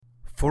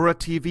Fora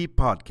TV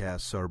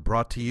podcasts are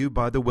brought to you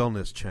by the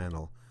Wellness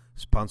Channel,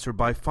 sponsored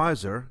by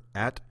Pfizer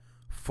at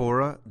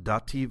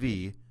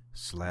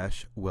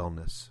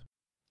fora.tv/wellness.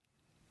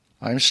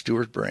 I'm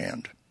Stuart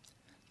Brand.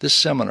 This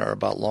seminar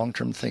about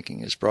long-term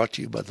thinking is brought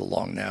to you by the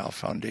Long Now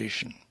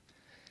Foundation.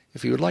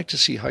 If you would like to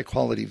see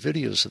high-quality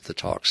videos of the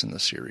talks in the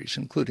series,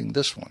 including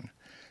this one,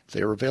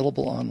 they are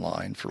available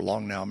online for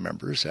Long Now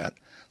members at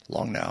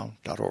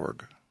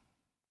longnow.org.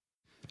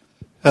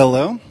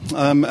 Hello,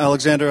 I'm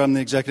Alexander. I'm the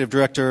Executive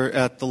Director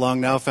at the Long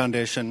Now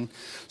Foundation.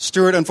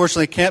 Stuart,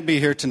 unfortunately, can't be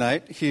here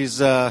tonight.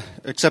 He's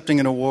accepting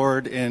an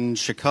award in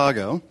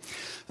Chicago.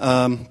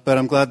 But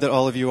I'm glad that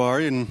all of you are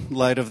in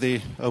light of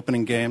the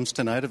opening games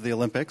tonight of the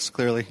Olympics.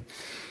 Clearly,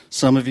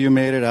 some of you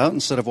made it out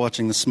instead of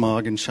watching the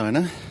smog in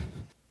China.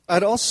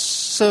 I'd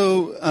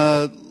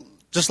also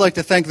just like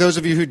to thank those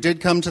of you who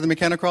did come to the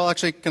Mechanicrawl.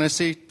 Actually, can I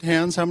see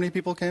hands? How many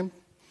people came?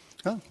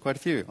 Oh, quite a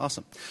few.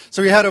 Awesome.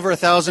 So we had over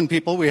 1,000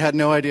 people. We had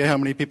no idea how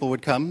many people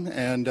would come,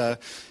 and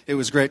it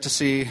was great to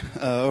see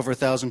over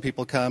 1,000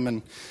 people come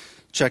and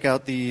check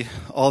out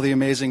all the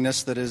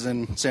amazingness that is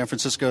in San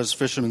Francisco's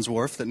Fisherman's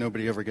Wharf that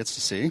nobody ever gets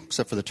to see,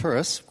 except for the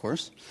tourists, of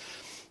course.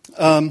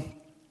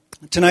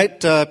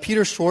 Tonight,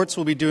 Peter Schwartz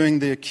will be doing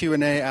the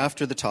Q&A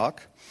after the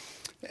talk.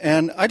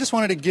 And I just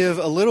wanted to give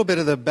a little bit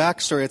of the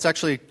backstory. It's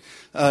actually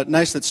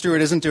nice that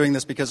Stuart isn't doing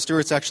this, because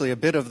Stuart's actually a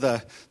bit of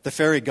the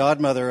fairy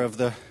godmother of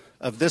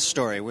this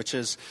story, which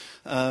is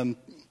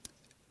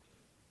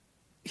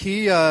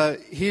he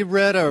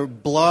read a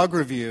blog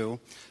review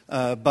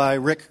by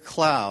Rick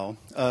Clow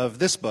of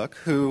this book,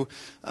 who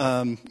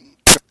the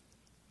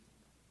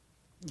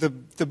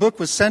book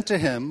was sent to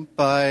him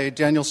by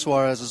Daniel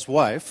Suarez's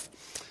wife,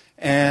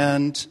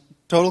 and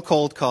total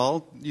cold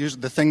call,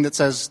 the thing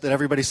that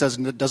everybody says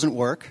that doesn't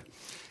work,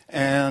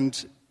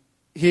 and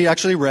he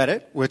actually read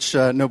it, which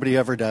nobody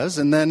ever does,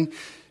 and then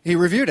he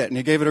reviewed it, and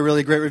he gave it a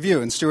really great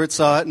review. And Stuart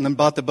saw it, and then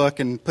bought the book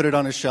and put it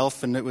on his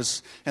shelf, and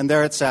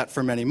there it sat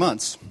for many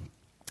months.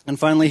 And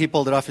finally, he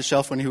pulled it off his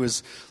shelf when he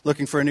was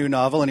looking for a new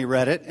novel, and he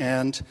read it,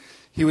 and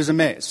he was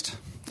amazed.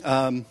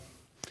 The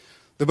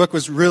book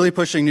was really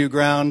pushing new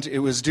ground. It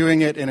was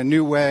doing it in a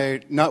new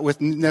way, not with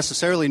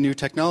necessarily new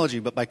technology,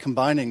 but by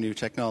combining new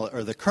technology,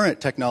 or the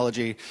current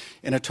technology,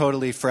 in a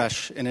totally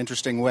fresh and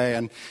interesting way,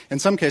 and in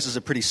some cases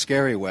a pretty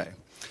scary way.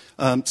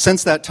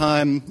 Since that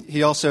time,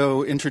 he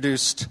also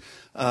introduced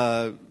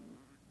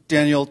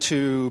Daniel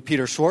to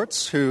Peter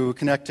Schwartz, who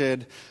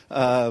connected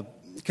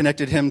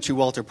him to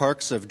Walter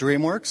Parks of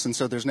DreamWorks, and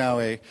so there's now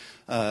a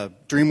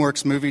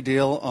DreamWorks movie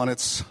deal on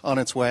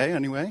its way,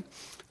 anyway,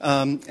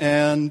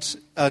 and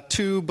a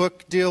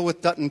 2-book deal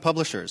with Dutton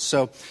Publishers.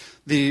 So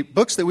the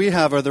books that we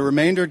have are the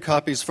remaindered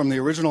copies from the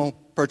original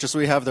purchase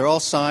we have. They're all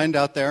signed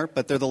out there,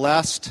 but they're the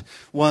last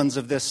ones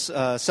of this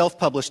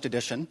self-published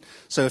edition.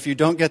 So if you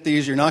don't get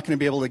these, you're not going to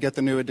be able to get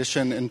the new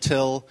edition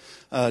until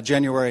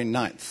January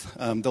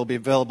 9th. They'll be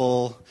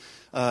available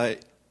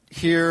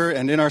here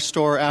and in our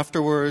store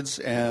afterwards,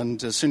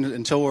 and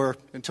until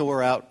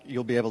we're out,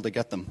 you'll be able to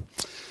get them.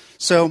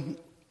 So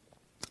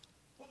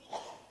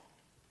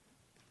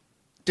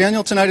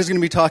Daniel tonight is going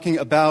to be talking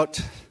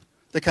about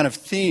the kind of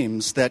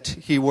themes that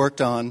he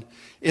worked on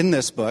in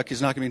this book.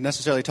 He's not going to be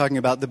necessarily talking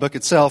about the book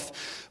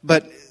itself,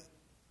 but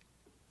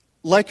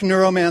like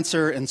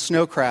Neuromancer and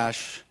Snow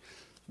Crash,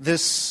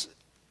 this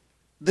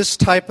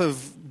type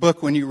of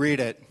book, when you read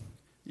it,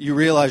 you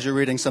realize you're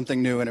reading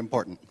something new and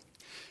important.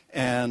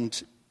 And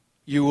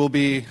you will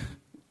be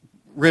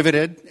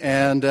riveted,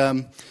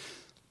 and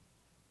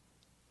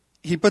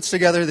he puts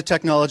together the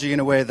technology in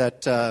a way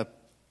that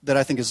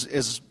I think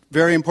is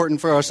very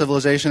important for our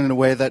civilization, in a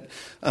way that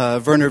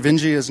Werner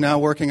Vinge is now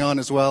working on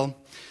as well.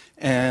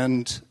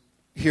 And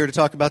here to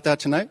talk about that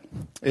tonight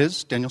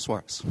is Daniel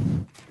Suarez.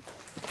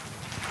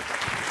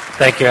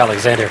 Thank you,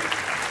 Alexander.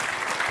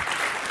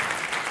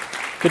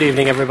 Good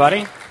evening,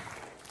 everybody.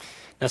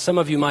 Now, some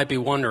of you might be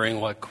wondering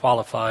what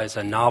qualifies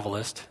a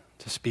novelist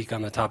to speak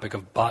on the topic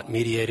of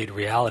bot-mediated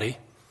reality.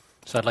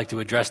 So I'd like to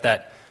address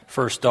that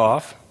first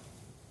off.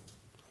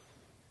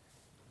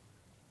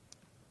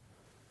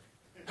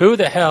 Who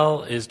the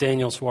hell is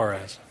Daniel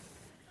Suarez?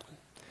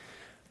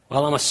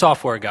 Well, I'm a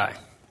software guy.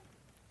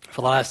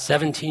 For the last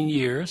 17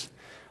 years,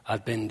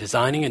 I've been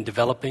designing and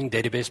developing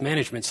database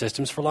management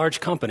systems for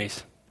large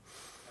companies.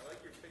 I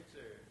like your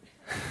picture.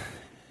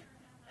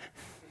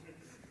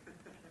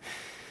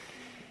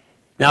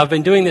 Now, I've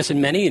been doing this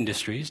in many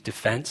industries: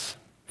 defense,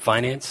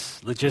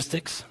 finance,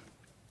 logistics,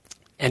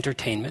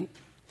 entertainment,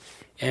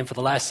 and for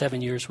the last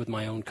 7 years with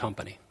my own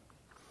company.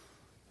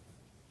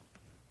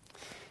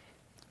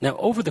 Now,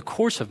 over the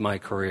course of my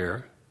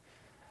career,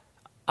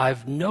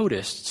 I've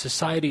noticed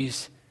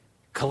society's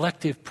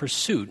collective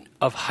pursuit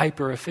of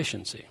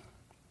hyper-efficiency.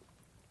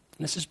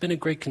 And this has been a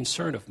great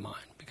concern of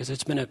mine, because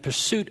it's been a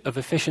pursuit of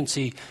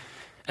efficiency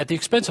at the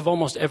expense of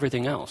almost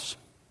everything else.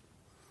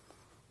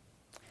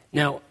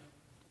 Now,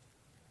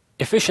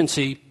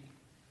 efficiency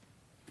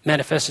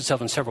manifests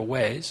itself in several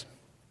ways.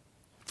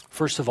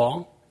 First of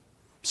all,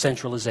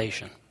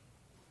 centralization.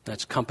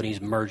 That's companies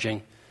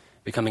merging,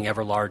 becoming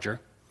ever larger.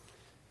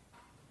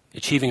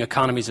 achieving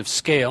economies of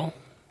scale,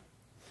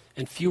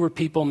 and fewer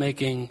people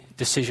making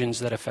decisions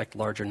that affect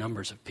larger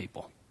numbers of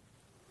people.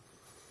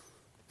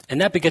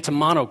 And that begets a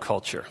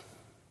monoculture.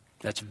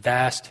 That's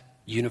vast,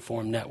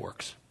 uniform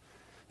networks,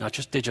 not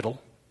just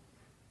digital,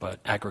 but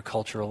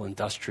agricultural,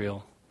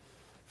 industrial,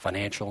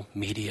 financial,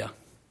 media.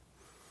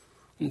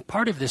 And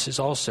part of this is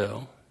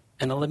also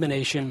an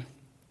elimination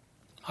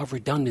of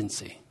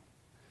redundancy,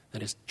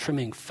 that is,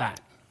 trimming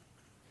fat.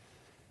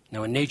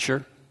 Now, in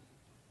nature,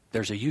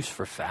 there's a use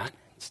for fat.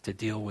 It's to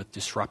deal with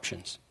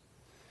disruptions.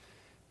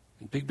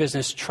 And big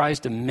business tries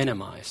to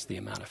minimize the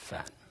amount of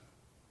fat.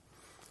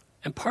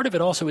 And part of it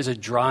also is a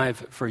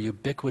drive for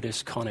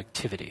ubiquitous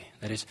connectivity,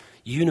 that is,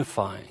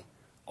 unifying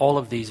all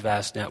of these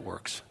vast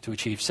networks to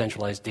achieve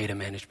centralized data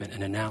management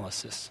and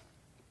analysis.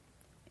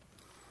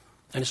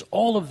 And it's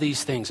all of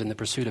these things in the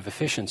pursuit of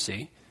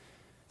efficiency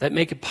that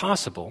make it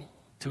possible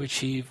to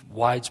achieve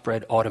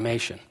widespread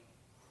automation.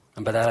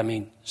 And by that I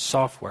mean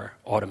software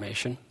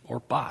automation or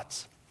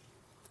bots.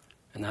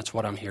 And that's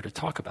what I'm here to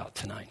talk about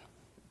tonight.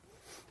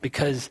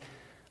 Because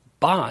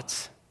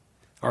bots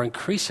are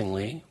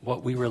increasingly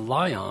what we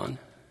rely on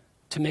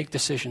to make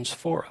decisions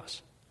for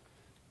us.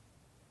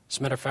 As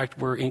a matter of fact,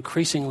 we're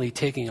increasingly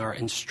taking our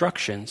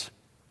instructions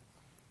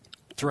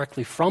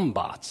directly from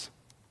bots.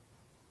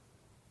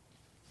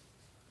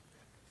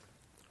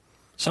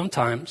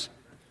 Sometimes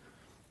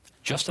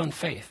just on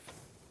faith.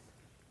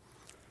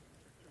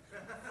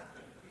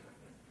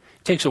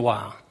 It takes a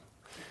while.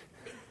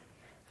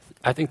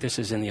 I think this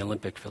is in the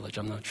Olympic Village,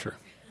 I'm not sure.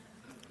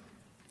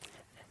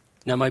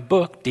 Now, my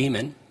book,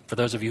 Daemon, for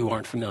those of you who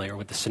aren't familiar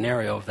with the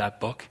scenario of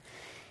that book,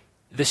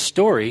 this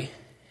story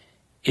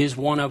is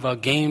one of a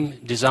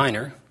game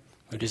designer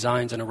who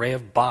designs an array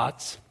of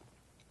bots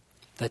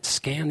that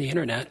scan the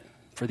internet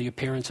for the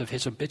appearance of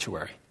his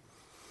obituary.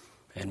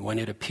 And when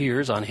it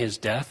appears on his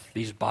death,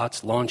 these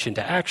bots launch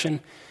into action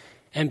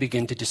and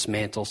begin to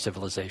dismantle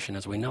civilization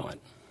as we know it.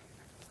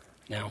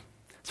 Now,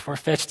 as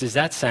far-fetched as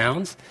that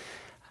sounds,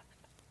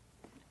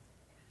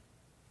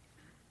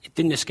 it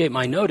didn't escape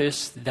my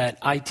notice that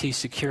IT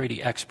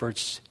security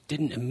experts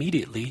didn't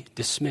immediately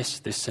dismiss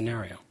this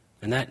scenario.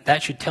 And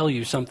that should tell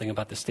you something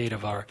about the state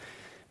of our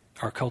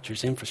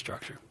culture's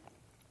infrastructure.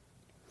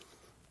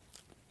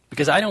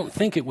 Because I don't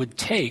think it would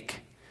take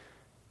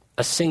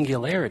a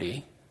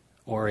singularity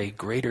or a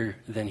greater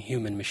than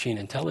human machine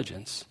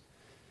intelligence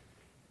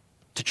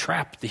to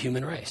trap the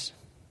human race.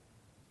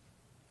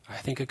 I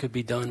think it could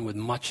be done with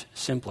much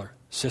simpler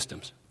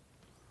systems.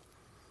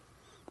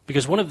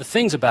 Because one of the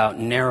things about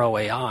narrow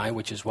AI,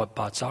 which is what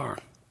bots are,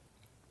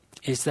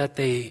 is that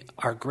they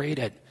are great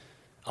at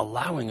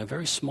allowing a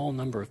very small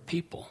number of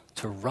people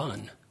to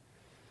run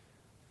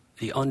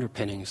the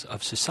underpinnings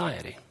of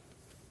society,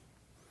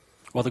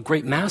 while the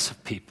great mass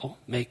of people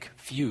make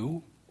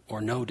few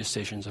or no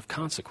decisions of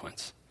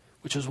consequence,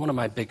 which is one of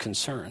my big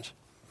concerns.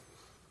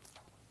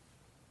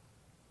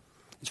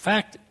 In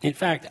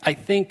fact, I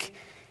think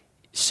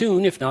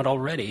soon, if not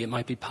already, it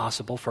might be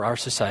possible for our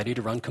society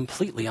to run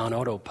completely on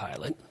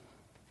autopilot,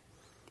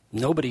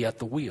 nobody at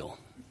the wheel.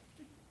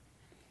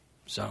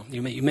 So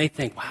you may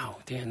think, wow,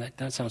 Dan,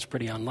 that sounds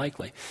pretty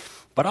unlikely.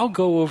 But I'll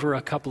go over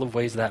a couple of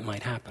ways that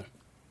might happen.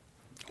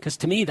 Because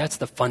to me, that's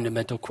the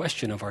fundamental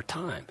question of our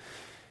time.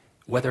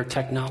 Whether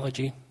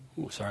technology,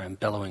 I'm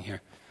bellowing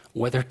here,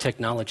 whether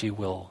technology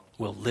will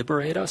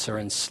liberate us or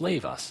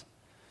enslave us.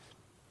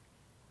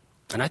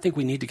 And I think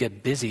we need to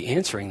get busy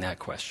answering that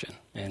question,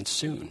 and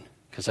soon.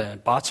 Because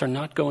bots are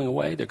not going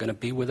away. They're going to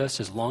be with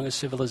us as long as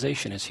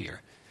civilization is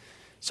here.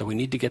 So we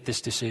need to get this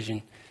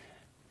decision,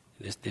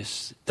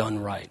 this done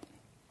right.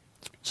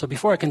 So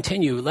before I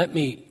continue, let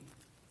me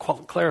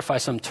clarify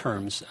some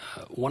terms.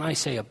 When I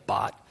say a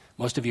bot,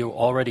 most of you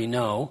already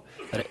know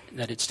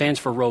that it stands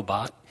for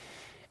robot,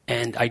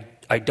 and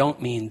I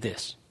don't mean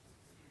this.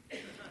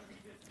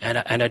 And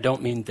I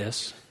don't mean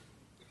this.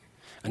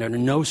 And under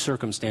no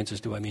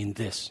circumstances do I mean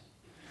this.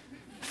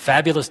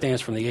 Fabulous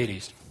dance from the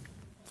 80s.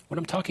 What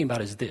I'm talking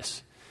about is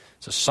this.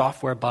 It's a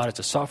software bot. It's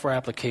a software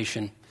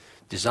application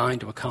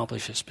designed to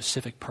accomplish a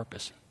specific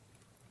purpose.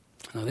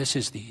 Now, this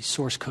is the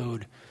source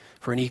code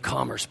for an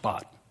e-commerce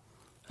bot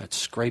that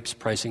scrapes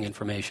pricing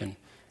information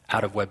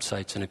out of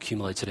websites and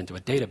accumulates it into a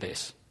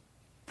database,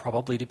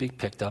 probably to be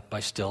picked up by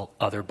still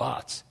other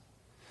bots.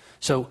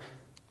 So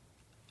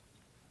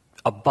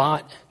a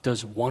bot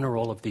does one or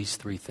all of these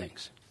three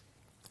things.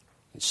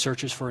 It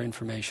searches for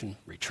information,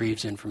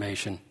 retrieves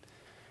information,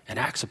 and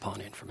acts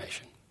upon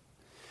information.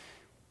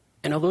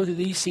 And although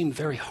these seem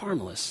very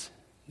harmless,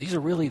 these are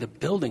really the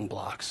building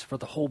blocks for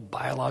the whole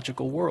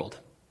biological world.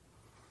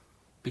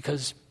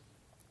 Because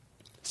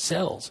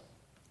cells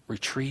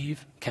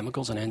retrieve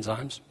chemicals and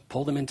enzymes,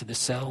 pull them into the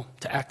cell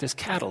to act as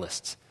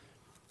catalysts,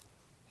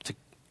 to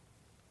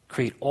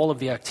create all of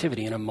the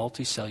activity in a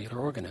multicellular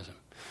organism.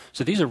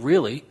 So these are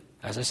really,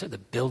 as I said, the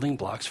building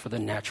blocks for the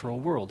natural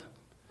world.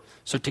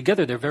 So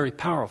together they're very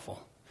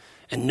powerful.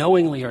 And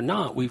knowingly or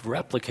not, we've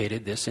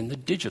replicated this in the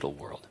digital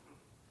world.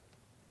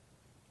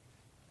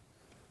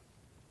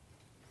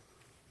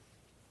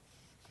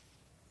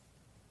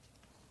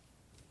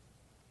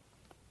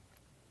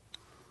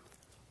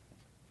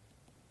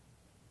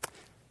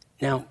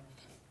 Now,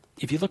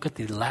 if you look at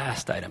the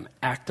last item,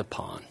 act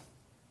upon,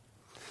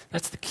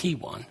 that's the key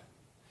one,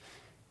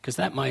 because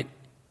that might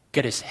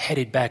get us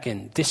headed back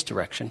in this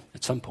direction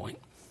at some point.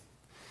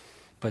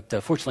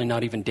 But fortunately,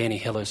 not even Danny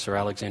Hillis or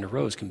Alexander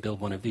Rose can build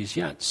one of these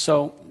yet.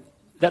 So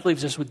that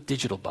leaves us with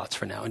digital bots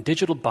for now. And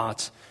digital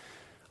bots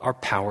are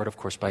powered, of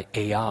course, by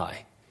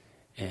AI.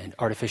 And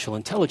artificial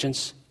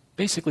intelligence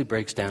basically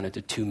breaks down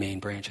into two main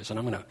branches. And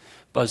I'm going to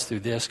buzz through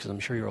this because I'm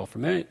sure you're all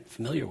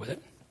familiar with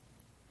it.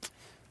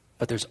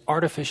 But there's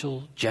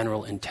artificial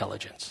general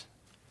intelligence.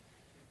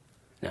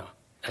 Now,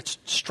 that's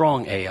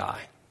strong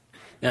AI.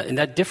 Now, and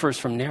that differs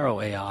from narrow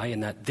AI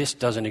in that this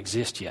doesn't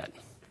exist yet.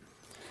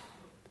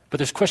 But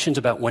there's questions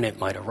about when it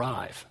might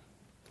arrive.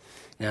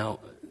 Now,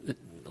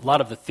 a lot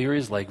of the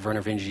theories, like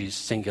Vernor Vinge's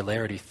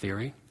singularity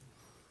theory,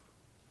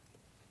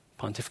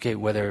 pontificate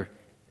whether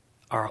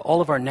all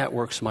of our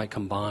networks might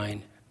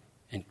combine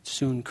and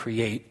soon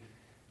create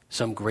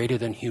some greater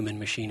than human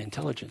machine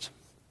intelligence.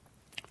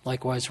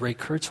 Likewise, Ray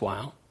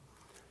Kurzweil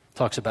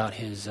talks about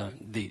his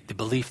the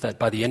belief that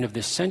by the end of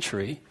this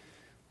century,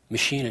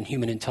 machine and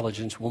human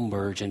intelligence will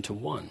merge into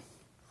one.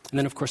 And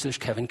then, of course, there's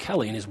Kevin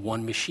Kelly and his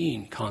one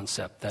machine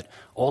concept, that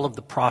all of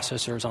the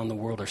processors on the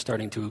world are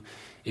starting to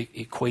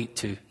equate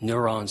to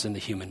neurons in the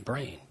human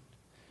brain.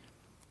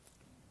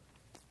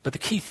 But the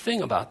key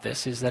thing about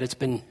this is that it's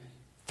been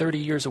 30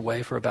 years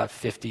away for about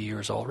 50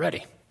 years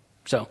already.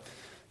 So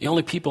the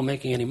only people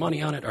making any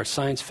money on it are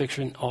science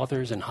fiction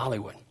authors and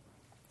Hollywood,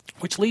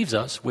 which leaves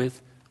us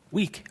with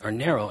weak or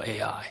narrow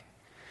AI.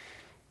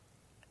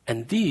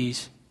 And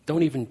these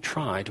don't even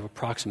try to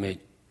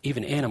approximate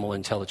even animal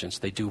intelligence.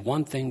 They do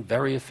one thing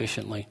very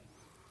efficiently,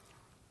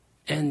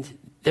 and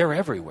they're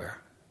everywhere.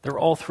 They're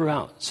all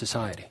throughout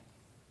society.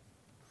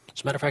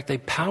 As a matter of fact, they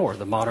power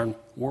the modern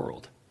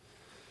world.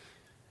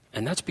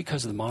 And that's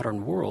because the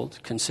modern world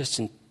consists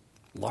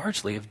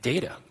largely of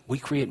data. We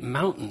create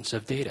mountains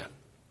of data.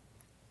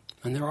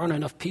 And there aren't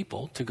enough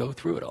people to go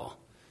through it all.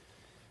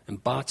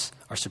 And bots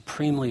are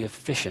supremely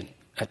efficient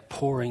at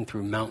pouring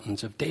through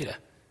mountains of data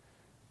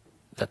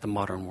that the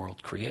modern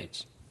world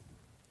creates.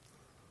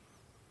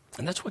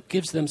 And that's what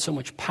gives them so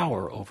much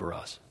power over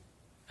us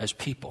as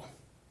people.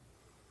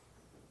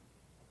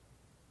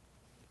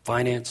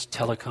 Finance,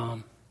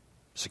 telecom,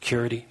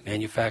 security,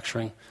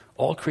 manufacturing,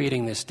 all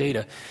creating this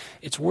data.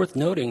 It's worth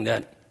noting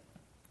that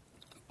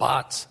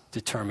bots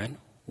determine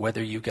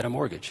whether you get a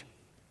mortgage.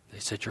 They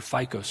set your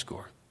FICO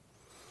score.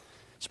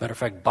 As a matter of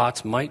fact,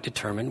 bots might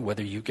determine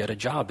whether you get a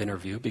job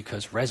interview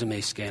because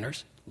resume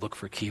scanners look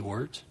for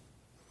keywords.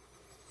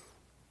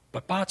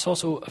 But bots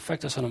also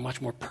affect us on a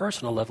much more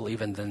personal level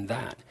even than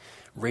that.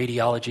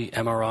 Radiology,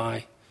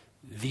 MRI,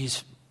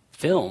 these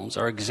films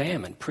are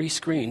examined,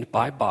 pre-screened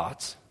by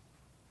bots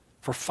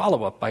for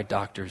follow-up by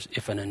doctors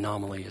if an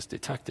anomaly is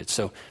detected.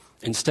 So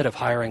instead of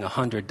hiring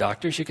 100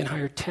 doctors, you can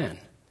hire 10.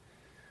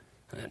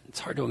 It's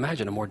hard to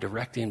imagine a more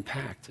direct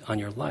impact on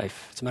your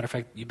life. As a matter of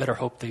fact, you better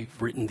hope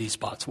they've written these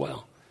bots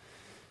well.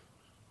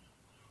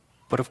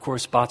 But of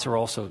course, bots are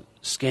also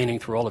scanning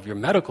through all of your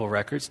medical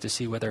records to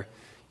see whether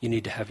you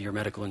need to have your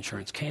medical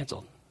insurance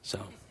canceled.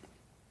 So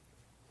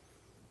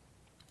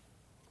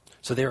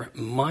they're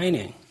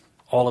mining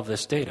all of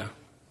this data,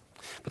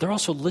 but they're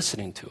also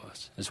listening to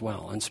us as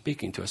well and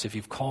speaking to us. If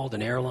you've called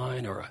an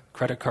airline or a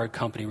credit card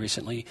company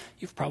recently,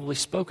 you've probably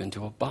spoken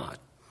to a bot.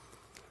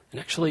 And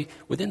actually,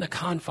 within the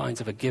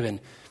confines of a given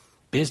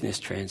business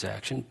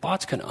transaction,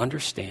 bots can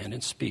understand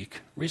and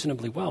speak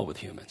reasonably well with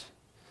humans.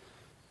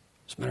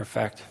 As a matter of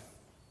fact,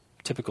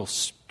 typical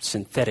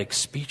synthetic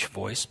speech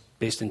voice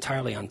based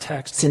entirely on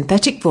text.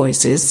 Synthetic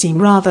voices seem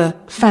rather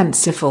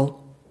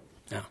fanciful.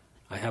 Now,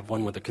 I have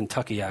one with a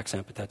Kentucky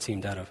accent, but that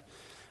seemed out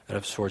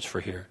of sorts for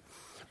here.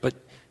 But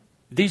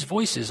these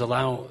voices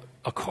allow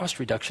a cost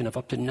reduction of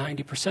up to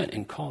 90%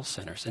 in call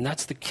centers. And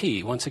that's the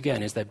key, once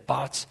again, is that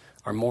bots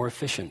are more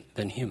efficient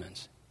than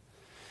humans.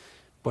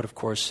 But of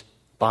course,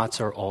 bots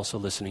are also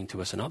listening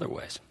to us in other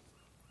ways.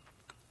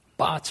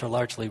 Bots are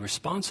largely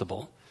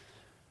responsible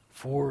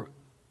for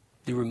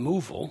the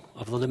removal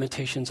of the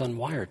limitations on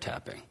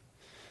wiretapping,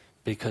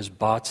 because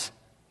bots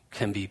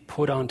can be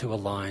put onto a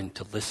line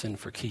to listen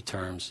for key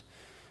terms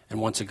and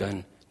once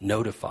again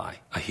notify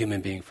a human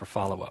being for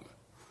follow-up.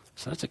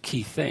 So that's a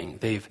key thing.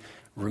 They've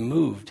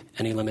removed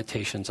any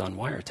limitations on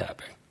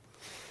wiretapping.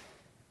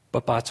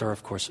 But bots are,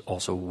 of course,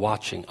 also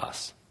watching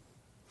us.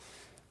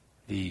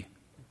 The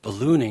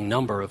ballooning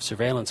number of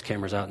surveillance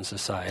cameras out in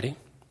society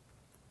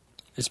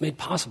is made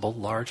possible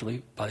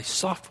largely by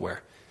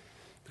software,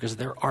 because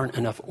there aren't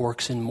enough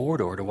orcs in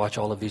Mordor to watch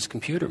all of these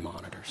computer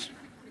monitors.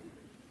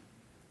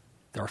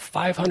 There are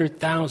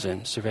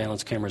 500,000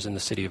 surveillance cameras in the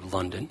city of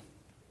London,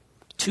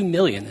 2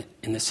 million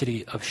in the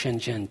city of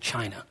Shenzhen,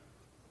 China.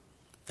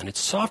 And it's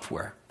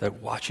software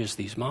that watches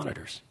these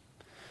monitors,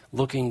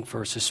 looking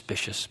for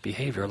suspicious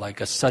behavior, like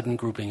a sudden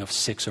grouping of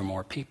 6 or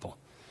more people.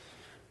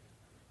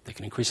 They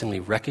can increasingly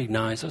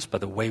recognize us by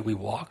the way we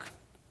walk,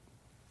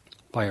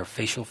 by our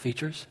facial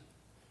features,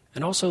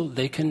 and also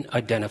they can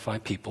identify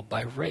people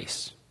by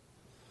race.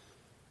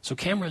 So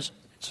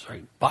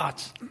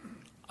bots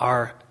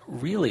are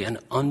really an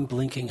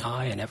unblinking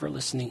eye and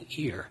ever-listening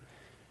ear.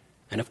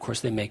 And of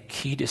course, they make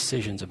key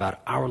decisions about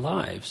our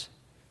lives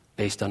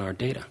based on our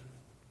data.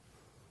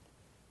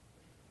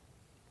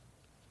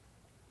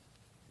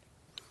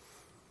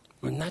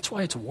 And that's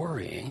why it's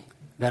worrying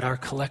that our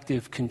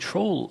collective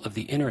control of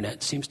the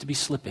internet seems to be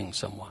slipping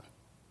somewhat.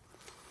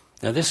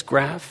 Now, this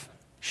graph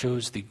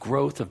shows the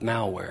growth of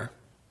malware,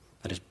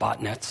 that is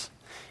botnets,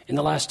 in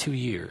the last 2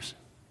 years.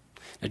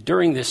 Now,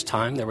 during this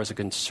time, there was a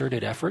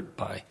concerted effort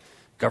by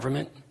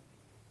government,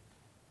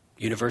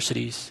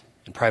 universities,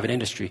 and private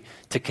industry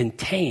to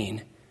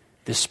contain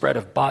this spread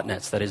of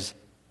botnets, that is,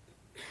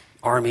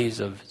 armies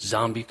of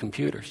zombie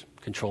computers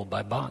controlled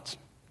by bots.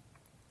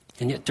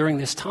 And yet, during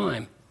this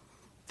time,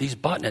 these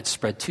botnets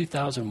spread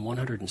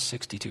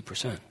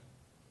 2,162%.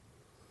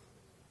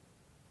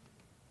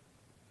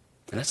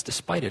 And that's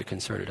despite a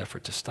concerted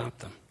effort to stop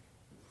them.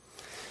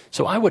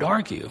 So I would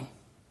argue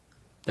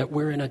that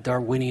we're in a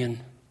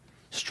Darwinian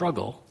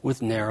struggle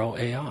with narrow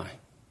AI.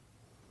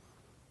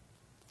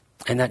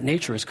 And that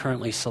nature is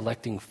currently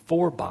selecting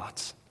for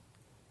bots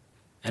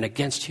and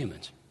against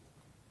humans.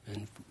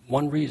 And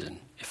one reason,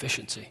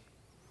 efficiency.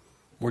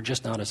 We're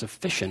just not as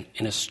efficient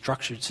in a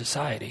structured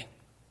society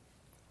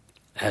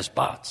as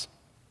bots.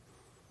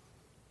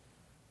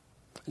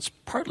 It's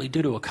partly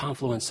due to a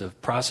confluence of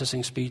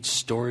processing speed,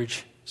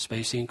 storage,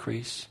 space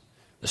increase,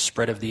 the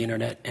spread of the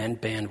internet, and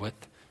bandwidth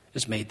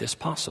has made this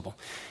possible.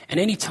 And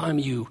anytime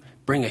you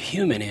bring a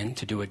human in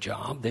to do a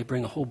job, they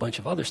bring a whole bunch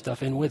of other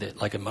stuff in with it,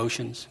 like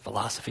emotions,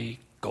 philosophy,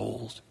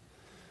 goals,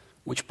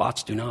 which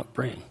bots do not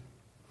bring.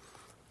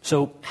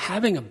 So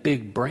having a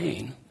big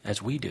brain,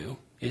 as we do,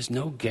 is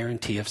no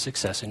guarantee of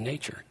success in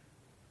nature.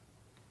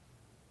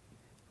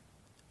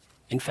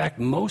 In fact,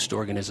 most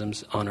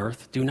organisms on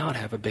Earth do not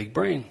have a big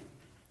brain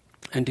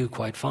and do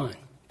quite fine.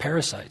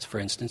 Parasites, for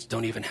instance,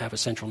 don't even have a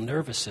central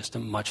nervous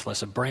system, much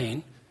less a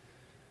brain,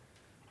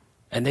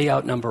 and they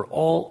outnumber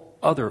all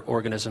other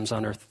organisms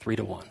on Earth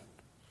 3-1.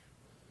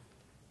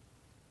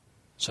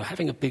 So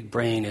having a big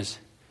brain is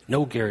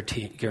no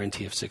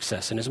guarantee of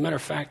success. And as a matter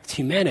of fact,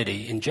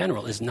 humanity in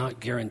general is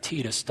not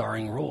guaranteed a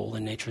starring role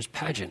in nature's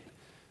pageant.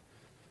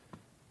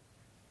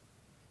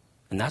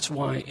 And that's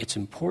why it's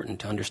important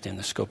to understand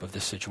the scope of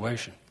this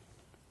situation.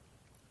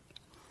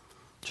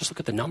 Just look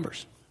at the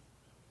numbers.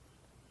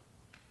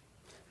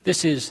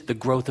 This is the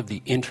growth of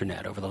the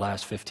internet over the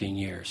last 15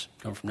 years,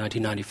 going from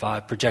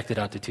 1995, projected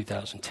out to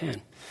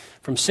 2010,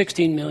 from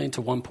 16 million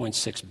to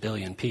 1.6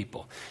 billion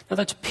people. Now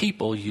that's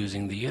people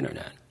using the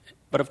internet.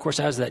 But of course,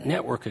 as that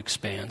network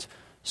expands,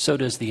 so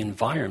does the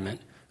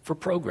environment for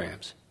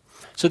programs.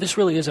 So this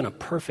really isn't a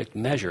perfect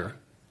measure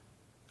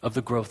of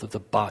the growth of the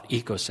bot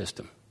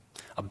ecosystem.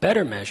 A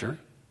better measure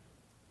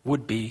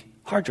would be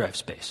hard drive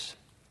space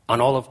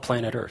on all of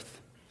planet Earth.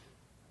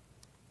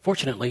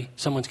 Fortunately,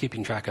 someone's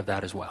keeping track of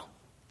that as well.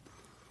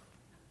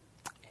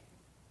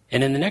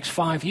 And in the next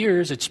 5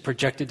 years, it's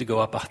projected to go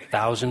up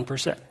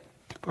 1,000%.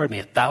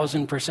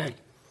 1,000%,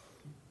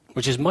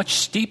 which is much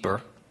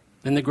steeper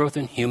than the growth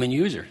in human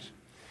users.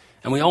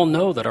 And we all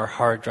know that our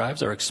hard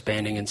drives are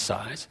expanding in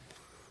size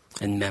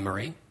and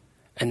memory,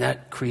 and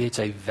that creates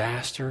a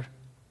vaster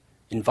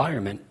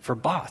environment for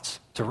bots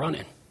to run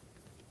in.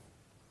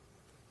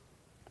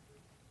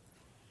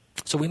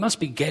 So we must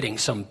be getting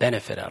some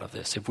benefit out of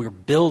this if we're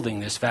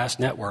building this vast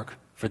network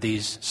for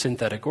these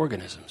synthetic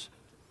organisms.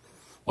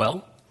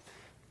 Well,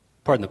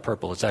 pardon the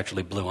purple, it's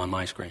actually blue on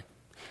my screen.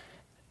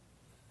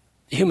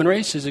 The human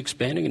race is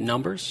expanding in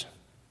numbers,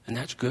 and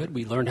that's good.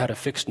 We learned how to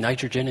fix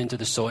nitrogen into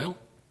the soil.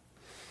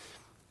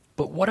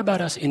 But what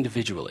about us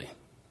individually?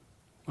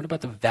 What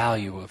about the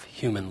value of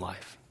human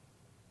life?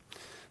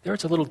 There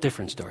it's a little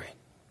different story.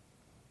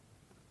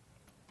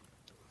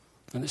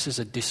 And this is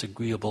a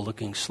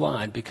disagreeable-looking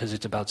slide because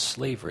it's about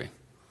slavery.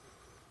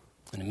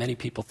 And many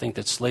people think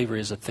that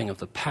slavery is a thing of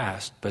the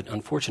past, but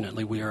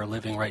unfortunately we are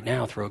living right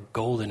now through a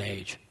golden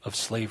age of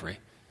slavery.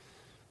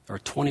 There are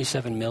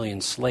 27 million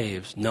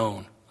slaves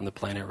known on the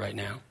planet right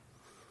now.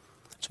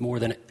 It's more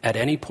than at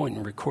any point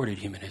in recorded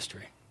human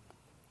history.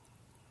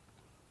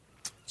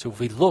 So if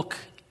we look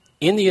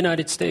in the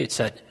United States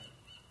at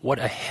what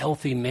a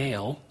healthy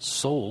male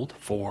sold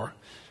for,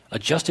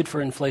 adjusted for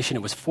inflation,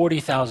 it was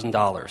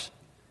 $40,000.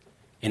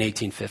 In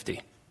 1850.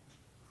 In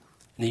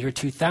the year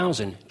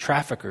 2000,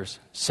 traffickers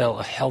sell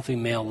a healthy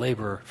male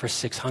laborer for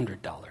 $600.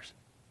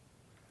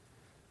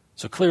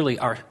 So clearly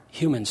our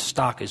human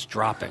stock is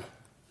dropping,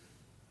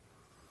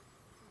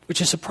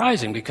 which is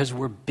surprising because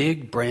we're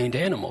big-brained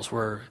animals.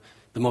 We're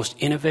the most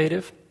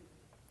innovative.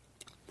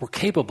 We're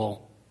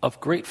capable of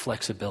great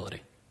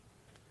flexibility.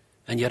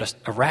 And yet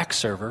a rack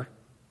server,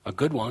 a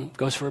good one,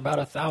 goes for about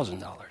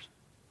 $1,000.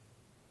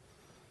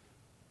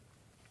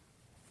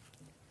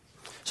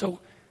 So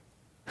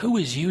who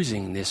is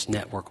using this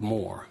network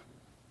more,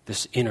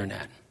 this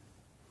internet?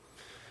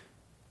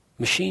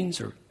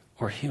 Machines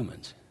or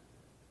humans?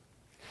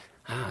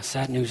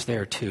 Sad news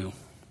there too.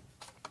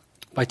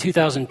 By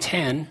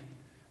 2010,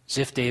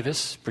 Ziff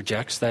Davis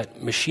projects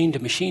that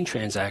machine-to-machine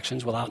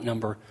transactions will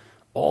outnumber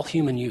all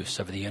human use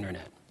of the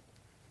internet.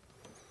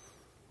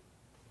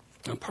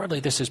 And partly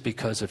this is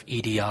because of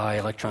EDI,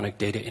 electronic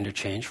data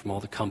interchange, from all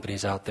the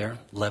companies out there,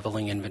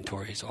 leveling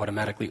inventories,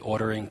 automatically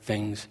ordering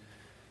things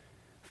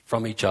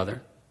from each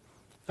other.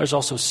 There's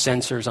also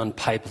sensors on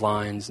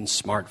pipelines and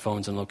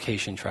smartphones and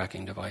location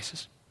tracking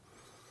devices.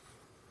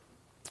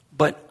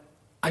 But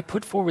I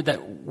put forward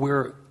that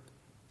we're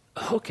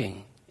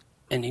hooking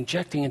and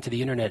injecting into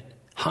the internet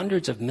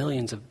hundreds of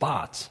millions of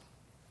bots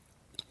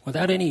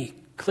without any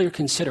clear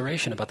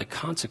consideration about the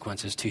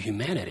consequences to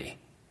humanity.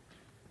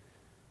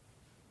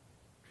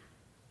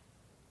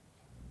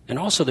 And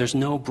also, there's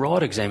no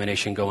broad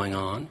examination going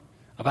on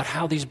about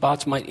how these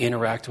bots might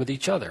interact with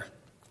each other.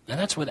 And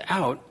that's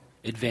without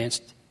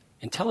advanced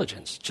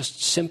intelligence,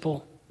 just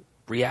simple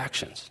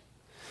reactions.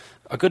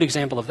 A good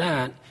example of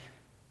that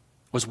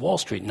was Wall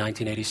Street in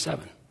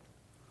 1987.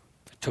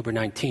 October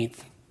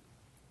 19th,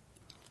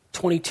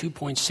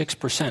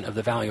 22.6% of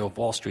the value of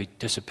Wall Street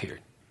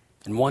disappeared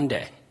in one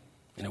day.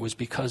 And it was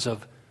because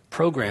of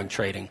program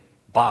trading,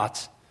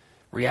 bots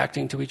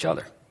reacting to each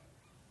other.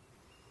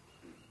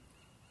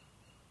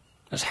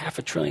 That's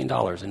 $500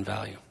 billion in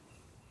value.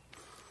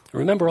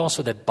 Remember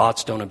also that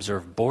bots don't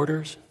observe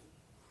borders.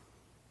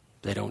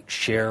 They don't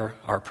share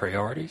our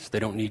priorities. They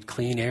don't need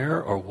clean air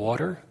or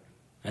water.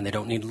 And they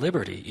don't need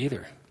liberty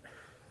either.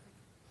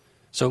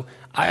 So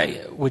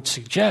I would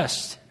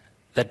suggest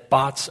that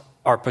bots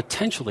are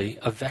potentially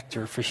a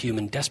vector for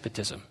human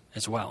despotism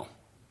as well.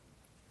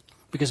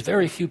 Because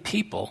very few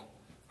people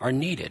are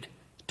needed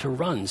to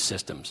run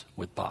systems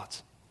with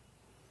bots.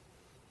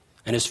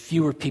 And as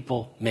fewer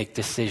people make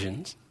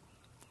decisions,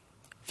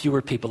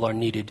 fewer people are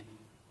needed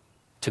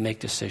to make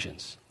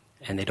decisions,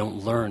 and they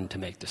don't learn to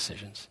make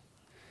decisions.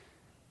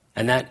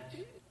 And that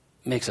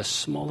makes a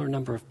smaller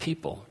number of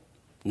people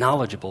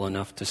knowledgeable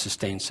enough to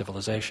sustain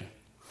civilization.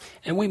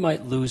 And we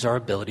might lose our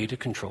ability to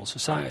control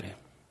society.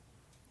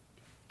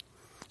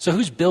 So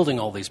who's building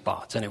all these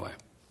bots anyway?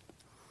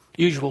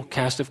 Usual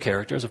cast of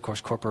characters, of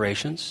course,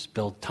 corporations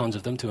build tons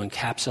of them to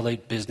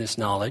encapsulate business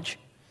knowledge.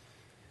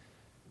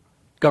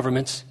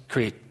 Governments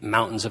create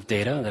mountains of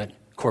data that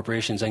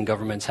corporations and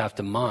governments have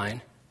to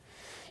mine.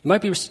 You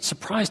might be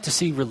surprised to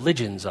see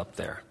religions up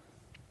there.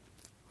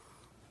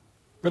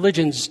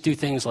 Religions do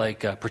things like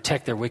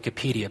protect their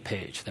Wikipedia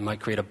page. They might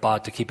create a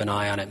bot to keep an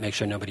eye on it, make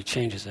sure nobody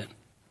changes it.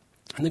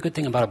 And the good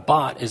thing about a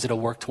bot is it'll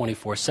work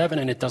 24/7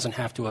 and it doesn't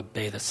have to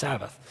obey the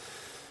Sabbath.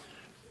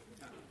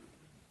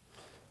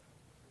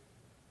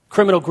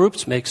 Criminal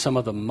groups make some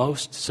of the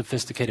most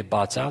sophisticated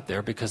bots out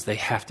there because they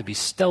have to be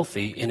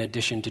stealthy in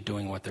addition to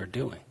doing what they're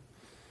doing.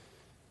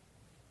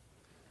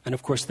 And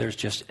of course, there's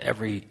just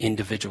every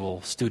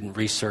individual student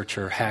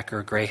researcher,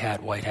 hacker, gray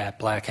hat, white hat,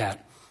 black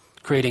hat,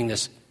 creating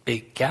this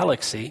big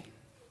galaxy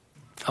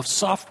of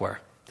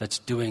software that's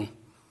doing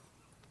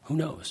who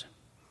knows.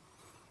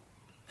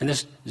 And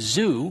this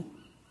zoo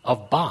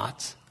of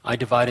bots, I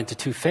divide into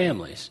two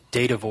families: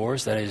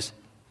 datavores, that is,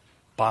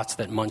 bots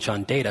that munch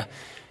on data,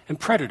 and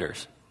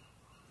predators.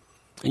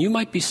 And you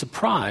might be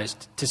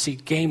surprised to see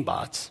game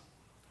bots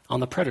on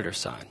the predator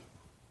side.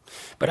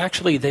 But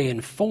actually, they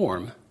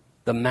inform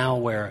the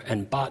malware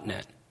and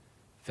botnet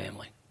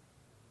family.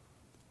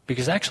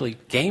 Because actually,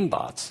 game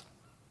bots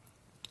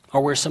are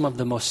where some of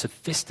the most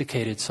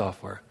sophisticated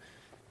software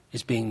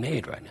is being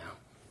made right now.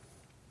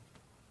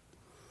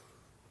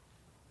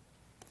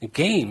 And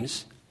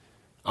games,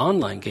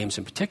 online games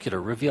in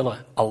particular, reveal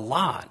a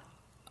lot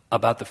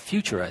about the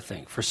future, I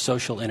think, for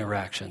social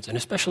interactions, and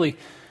especially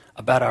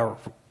about our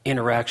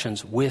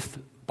interactions with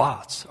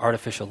bots,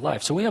 artificial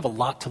life. So we have a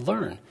lot to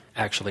learn,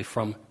 actually,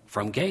 from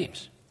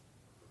games.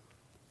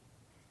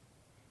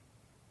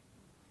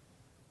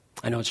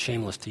 I know it's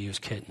shameless to use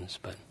kittens,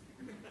 but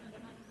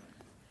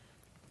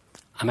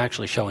I'm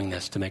actually showing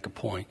this to make a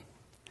point.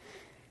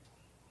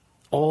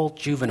 All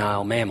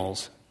juvenile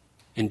mammals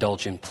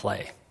indulge in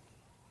play.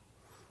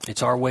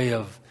 It's our way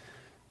of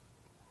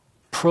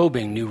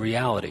probing new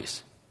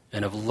realities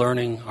and of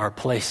learning our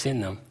place in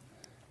them.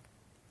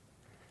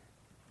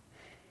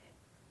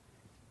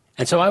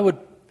 And so I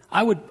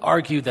would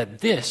argue that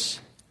this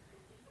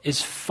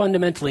is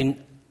fundamentally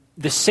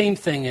the same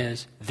thing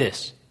as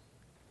this.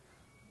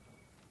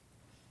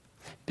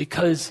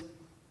 Because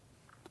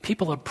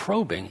people are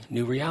probing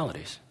new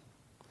realities.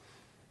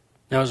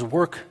 Now, as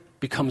work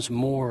becomes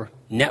more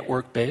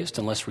network-based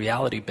and less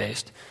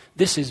reality-based,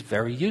 this is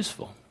very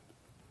useful.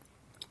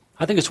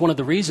 I think it's one of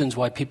the reasons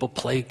why people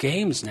play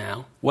games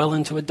now well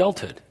into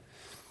adulthood.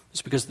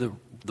 It's because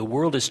the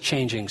world is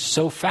changing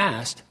so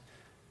fast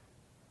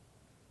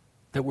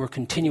that we're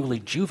continually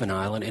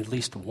juvenile in at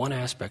least one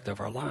aspect of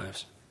our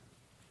lives.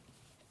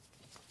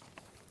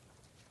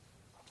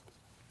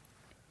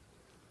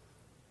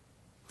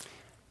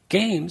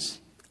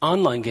 Games,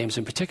 online games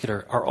in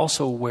particular, are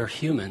also where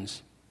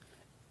humans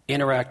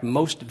interact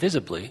most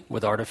visibly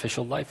with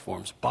artificial life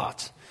forms,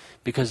 bots,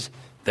 because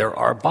there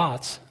are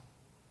bots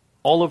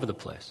all over the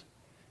place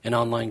in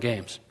online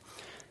games.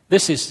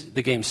 This is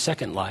the game's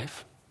second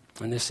life,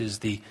 and this is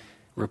the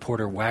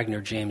reporter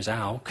Wagner James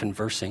Au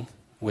conversing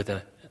with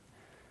a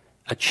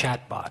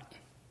chat bot.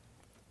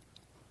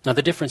 Now,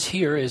 the difference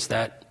here is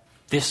that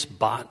this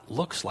bot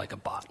looks like a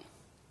bot.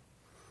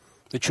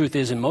 The truth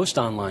is, in most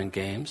online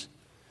games,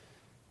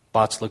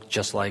 bots look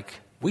just like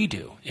we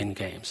do in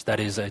games. That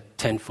is, a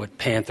 10-foot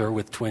panther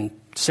with twin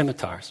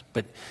scimitars.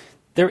 But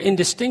they're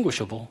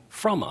indistinguishable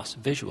from us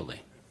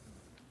visually.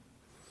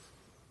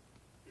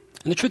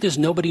 And the truth is,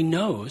 nobody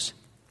knows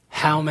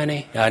how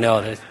many... I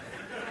know that.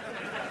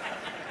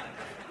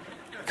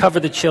 Cover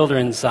the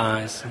children's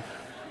eyes.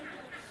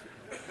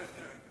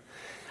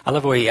 I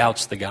love the way he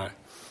outs the guy.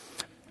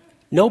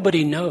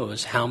 Nobody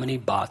knows how many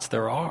bots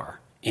there are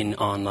in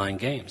online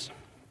games.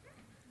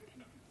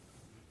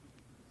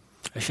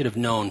 I should have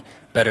known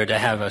better to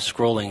have a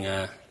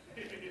scrolling...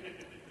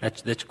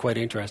 That's quite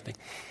interesting.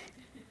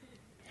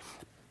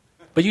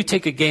 But you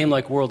take a game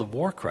like World of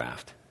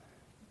Warcraft.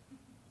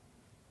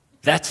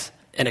 That's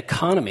an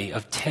economy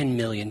of 10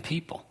 million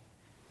people.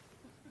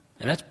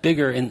 And that's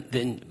bigger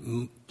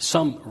than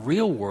some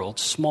real-world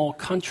small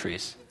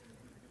countries.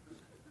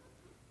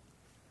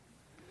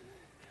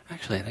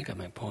 Actually, I think I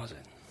might pause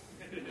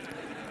it.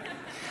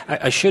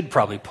 I should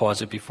probably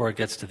pause it before it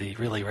gets to the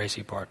really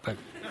racy part. But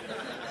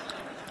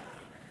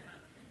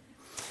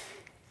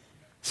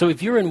so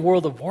if you're in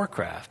World of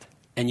Warcraft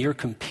and you're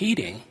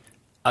competing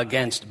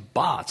against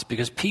bots,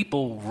 because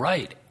people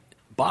write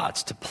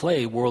bots to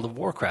play World of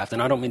Warcraft,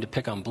 and I don't mean to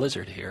pick on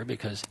Blizzard here,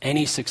 because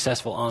any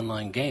successful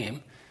online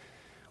game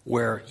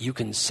where you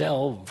can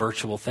sell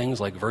virtual things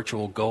like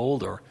virtual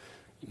gold or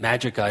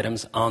magic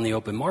items on the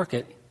open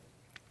market,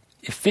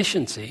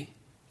 efficiency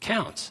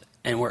counts.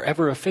 And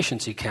wherever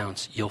efficiency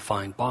counts, you'll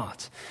find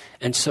bots.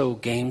 And so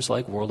games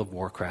like World of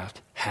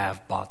Warcraft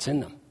have bots in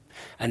them.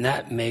 And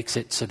that makes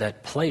it so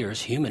that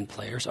players, human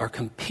players, are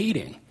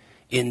competing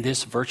in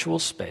this virtual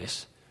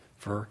space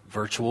for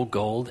virtual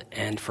gold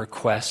and for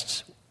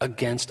quests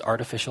against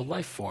artificial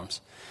life forms.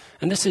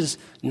 And this is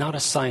not a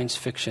science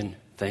fiction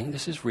thing.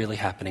 This is really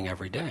happening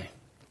every day.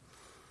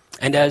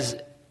 And as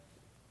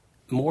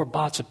more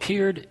bots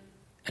appeared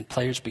and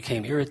players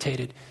became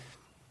irritated,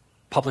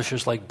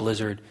 publishers like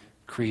Blizzard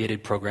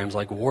created programs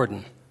like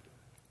Warden.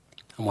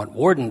 And what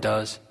Warden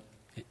does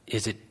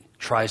is it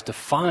tries to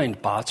find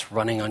bots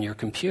running on your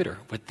computer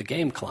with the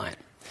game client.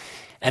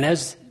 And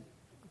as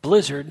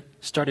Blizzard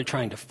started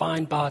trying to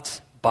find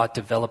bots, bot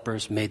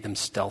developers made them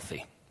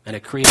stealthy. And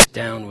it created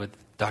down with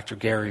Dr.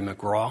 Gary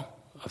McGraw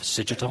of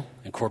Cigital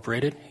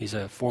Incorporated. He's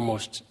a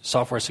foremost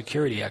software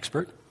security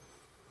expert.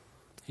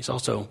 He's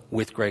also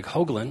with Greg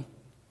Hoagland,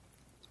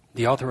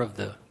 the author of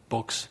the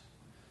books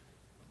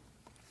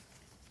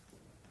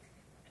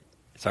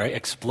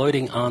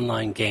Exploiting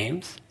Online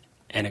Games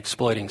and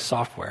Exploiting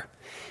Software.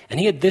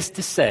 And he had this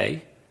to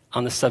say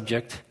on the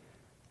subject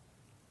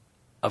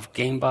of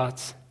game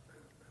bots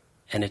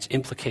and its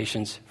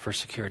implications for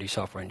security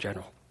software in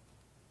general.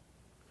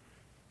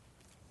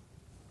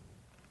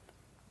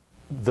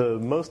 The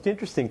most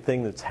interesting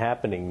thing that's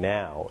happening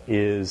now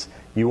is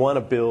you want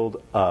to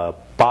build a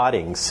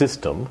botting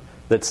system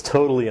that's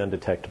totally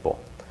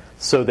undetectable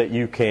so that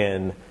you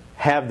can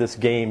have this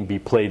game be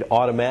played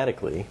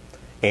automatically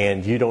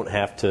and you don't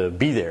have to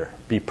be there,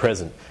 be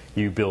present.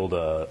 You build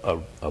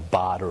a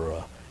bot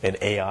or an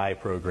AI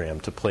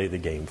program to play the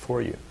game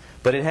for you.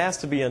 But it has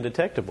to be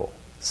undetectable.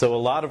 So a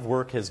lot of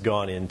work has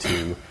gone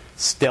into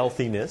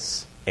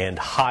stealthiness and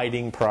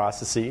hiding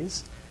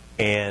processes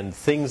and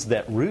things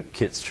that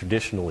rootkits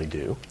traditionally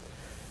do.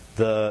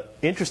 The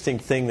interesting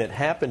thing that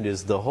happened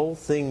is the whole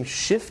thing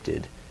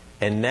shifted,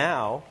 and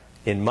now,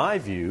 in my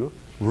view,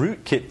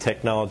 rootkit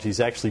technology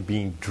is actually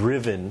being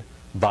driven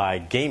by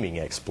gaming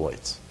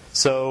exploits.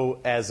 So,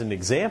 as an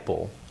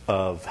example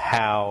of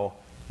how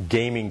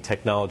gaming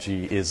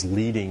technology is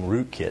leading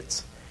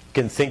rootkits, you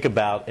can think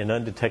about an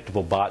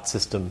undetectable bot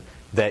system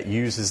that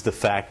uses the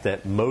fact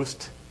that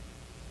most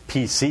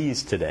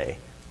PCs today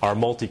are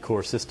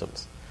multi-core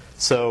systems.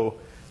 So,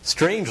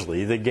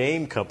 strangely, the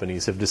game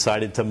companies have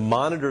decided to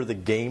monitor the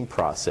game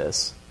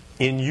process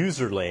in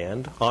user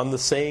land on the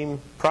same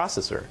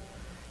processor.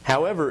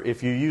 However,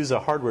 if you use a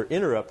hardware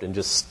interrupt and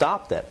just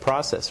stop that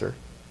processor,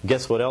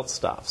 guess what else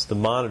stops? The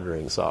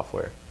monitoring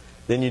software.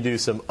 Then you do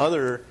some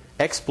other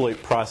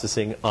exploit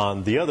processing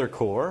on the other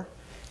core,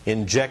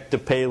 inject a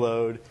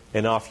payload,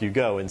 and off you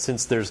go. And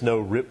since there's no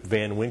Rip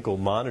Van Winkle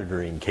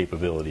monitoring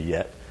capability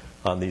yet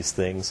on these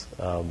things,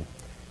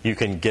 you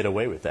can get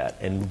away with that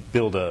and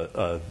build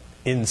a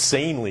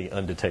insanely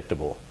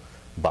undetectable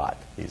bot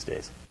these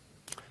days.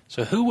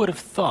 So who would have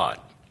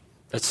thought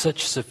that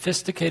such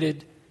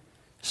sophisticated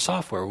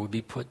software would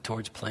be put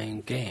towards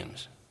playing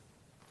games?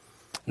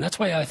 And that's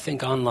why I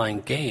think online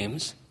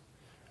games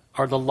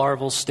are the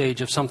larval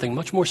stage of something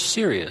much more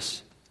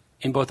serious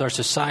in both our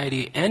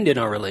society and in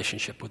our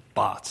relationship with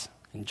bots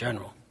in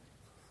general.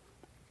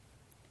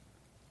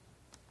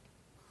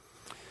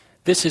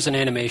 This is an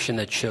animation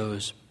that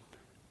shows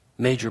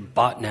major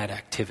botnet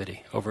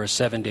activity over a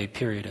 7-day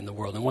period in the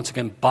world. And once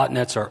again,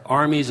 botnets are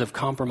armies of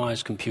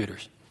compromised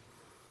computers.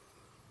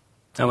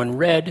 Now in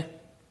red,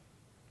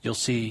 you'll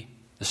see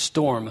the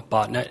Storm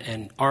botnet,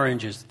 and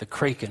orange is the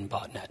Kraken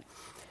botnet.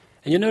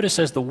 And you'll notice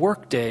as the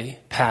workday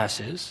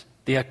passes,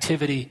 the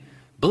activity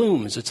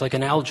blooms. It's like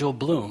an algal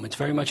bloom. It's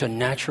very much a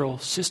natural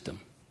system.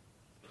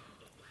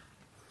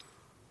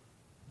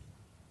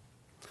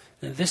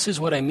 Now, this is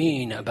what I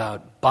mean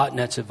about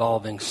botnets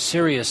evolving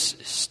serious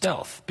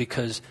stealth,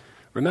 because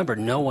remember,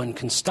 no one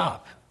can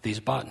stop these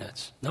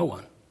botnets. No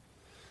one.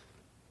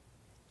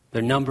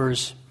 Their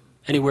numbers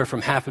anywhere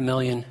from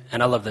 500,000,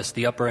 and I love this,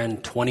 the upper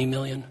end 20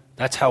 million.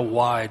 That's how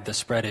wide the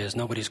spread is.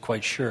 Nobody's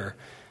quite sure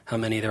how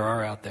many there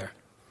are out there.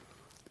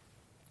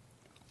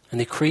 And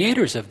the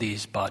creators of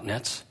these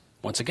botnets,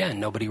 once again,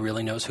 nobody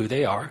really knows who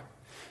they are,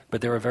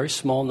 but there are a very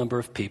small number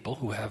of people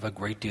who have a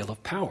great deal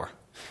of power,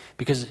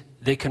 because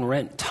they can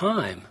rent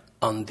time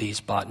on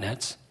these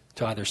botnets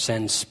to either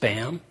send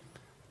spam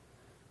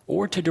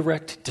or to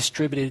direct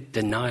distributed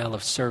denial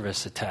of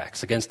service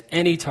attacks against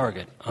any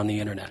target on the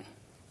internet.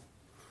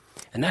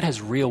 And that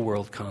has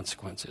real-world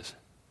consequences.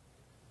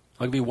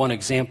 I'll give you one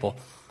example.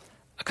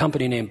 A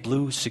company named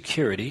Blue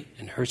Security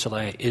in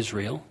Herzliya,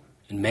 Israel,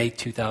 in May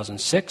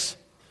 2006,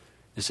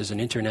 this is an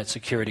internet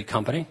security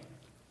company,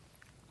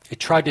 it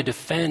tried to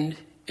defend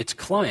its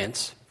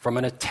clients from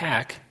an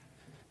attack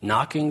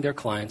knocking their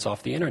clients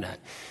off the internet.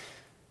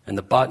 And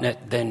the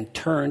botnet then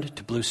turned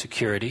to Blue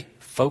Security,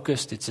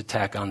 focused its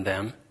attack on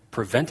them,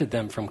 prevented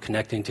them from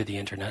connecting to the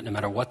internet no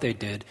matter what they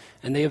did,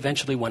 and they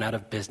eventually went out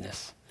of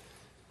business.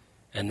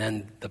 And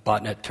then the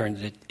botnet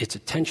turned its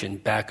attention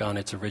back on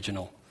its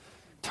original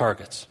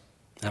targets.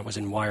 That was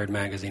in Wired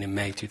magazine in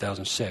May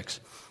 2006.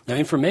 Now,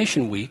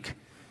 Information Week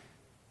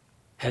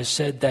has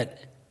said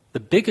that the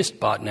biggest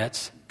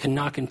botnets can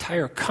knock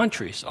entire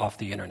countries off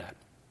the internet.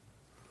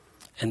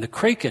 And the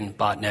Kraken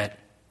botnet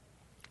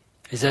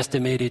is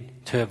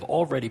estimated to have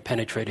already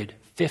penetrated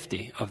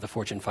 50 of the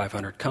Fortune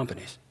 500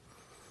 companies.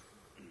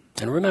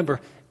 And remember,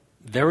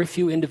 very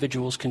few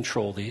individuals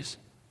control these,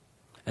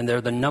 and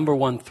they're the number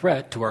one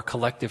threat to our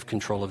collective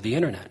control of the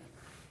internet,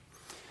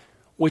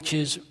 which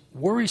is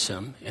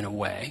worrisome in a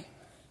way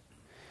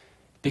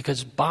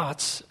because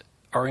bots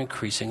are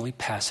increasingly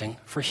passing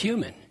for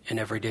human in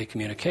everyday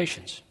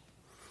communications.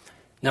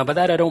 Now, by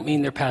that I don't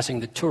mean they're passing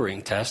the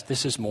Turing test.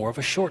 This is more of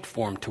a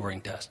short-form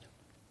Turing test.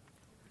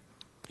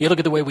 You look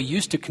at the way we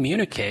used to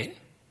communicate,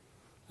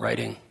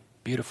 writing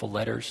beautiful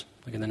letters,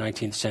 like in the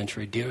 19th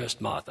century, "Dearest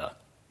Martha,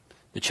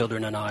 the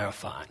children and I are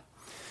fine."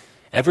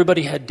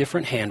 Everybody had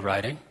different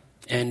handwriting,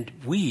 and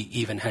we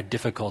even had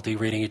difficulty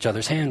reading each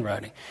other's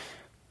handwriting.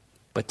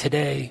 But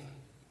today,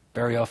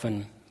 very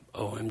often,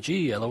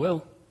 OMG,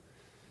 LOL,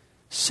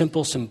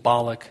 simple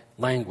symbolic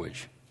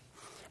language.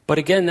 But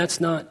again,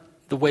 that's not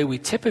the way we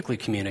typically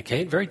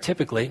communicate. Very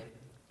typically,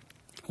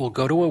 we'll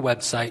go to a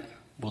website,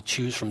 we'll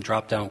choose from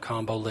drop-down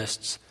combo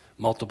lists,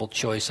 multiple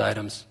choice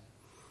items.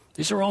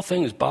 These are all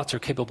things bots are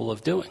capable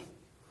of doing.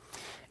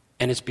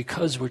 And it's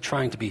because we're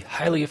trying to be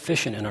highly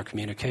efficient in our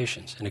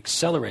communications and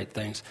accelerate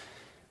things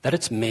that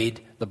it's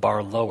made the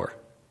bar lower.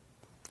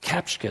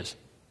 CAPTCHAs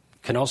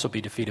can also be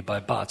defeated by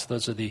bots.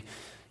 Those are the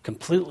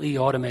completely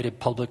automated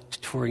public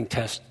Turing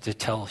tests to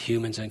tell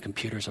humans and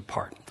computers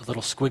apart. The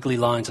little squiggly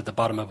lines at the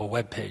bottom of a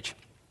web page.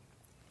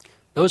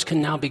 Those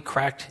can now be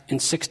cracked in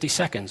 60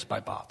 seconds by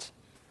bots.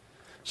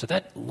 So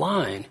that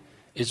line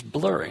is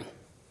blurring.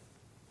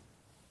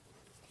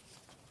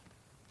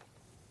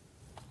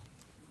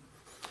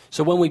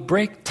 So when we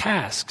break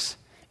tasks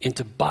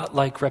into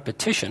bot-like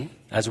repetition,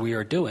 as we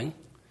are doing,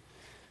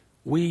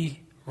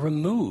 we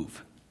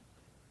remove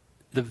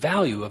the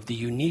value of the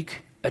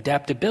unique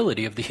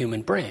adaptability of the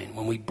human brain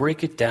when we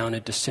break it down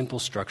into simple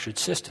structured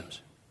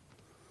systems.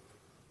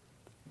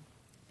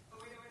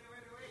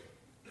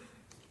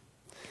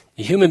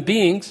 The human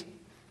beings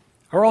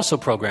are also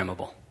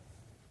programmable,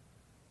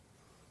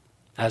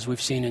 as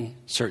we've seen in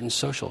certain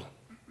social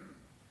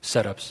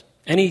setups.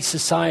 Any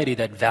society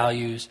that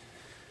values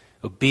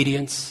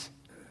obedience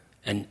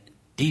and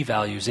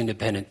devalues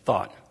independent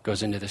thought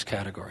goes into this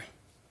category.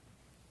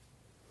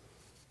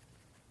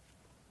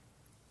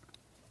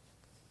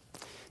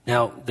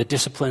 Now, the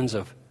disciplines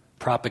of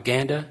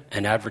propaganda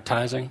and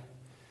advertising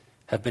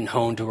have been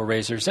honed to a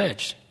razor's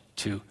edge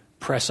to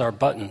press our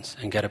buttons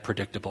and get a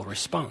predictable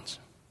response.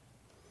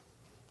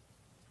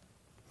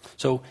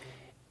 So,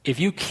 if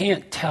you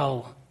can't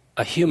tell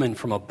a human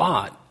from a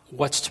bot,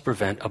 what's to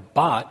prevent a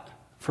bot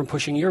from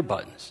pushing your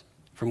buttons,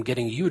 from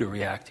getting you to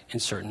react in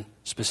certain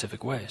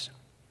specific ways?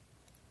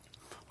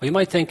 Well, you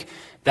might think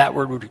that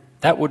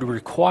would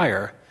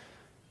require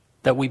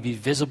that we be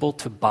visible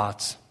to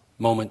bots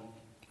moment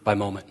by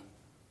moment.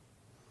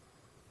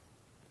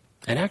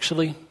 And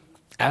actually,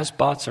 as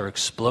bots are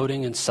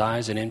exploding in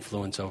size and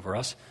influence over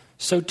us,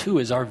 so too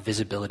is our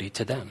visibility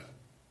to them.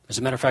 As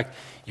a matter of fact,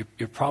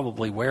 you're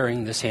probably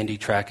wearing this handy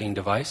tracking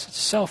device. It's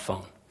a cell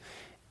phone.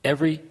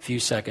 Every few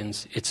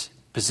seconds, its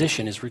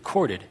position is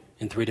recorded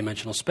in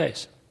three-dimensional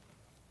space.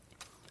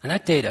 And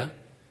that data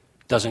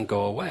doesn't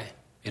go away.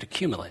 It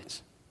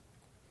accumulates.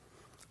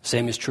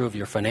 Same is true of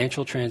your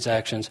financial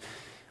transactions.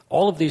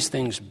 All of these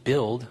things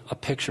build a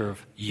picture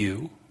of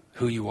you,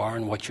 who you are,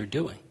 and what you're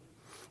doing.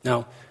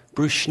 Now,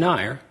 Bruce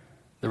Schneier,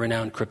 the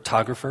renowned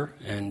cryptographer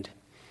and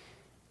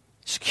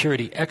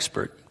security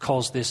expert,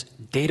 calls this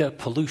data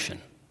pollution.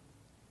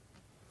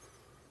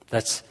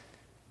 That's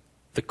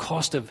the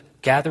cost of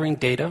gathering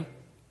data,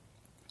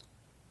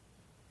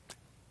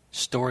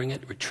 storing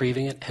it,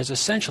 retrieving it, has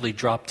essentially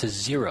dropped to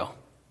zero,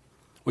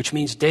 which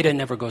means data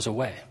never goes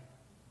away.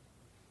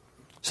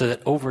 So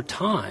that over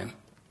time,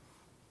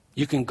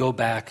 you can go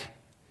back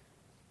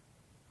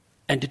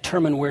and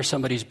determine where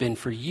somebody's been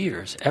for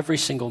years, every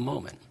single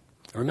moment.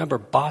 Remember,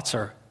 bots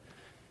are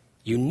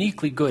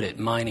uniquely good at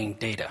mining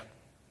data.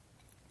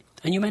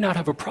 And you may not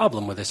have a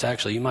problem with this,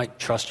 actually. You might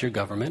trust your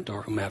government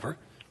or whomever.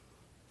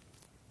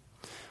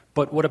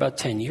 But what about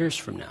 10 years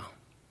from now?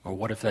 Or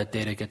what if that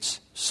data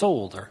gets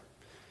sold, or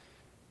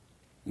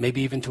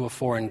maybe even to a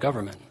foreign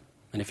government?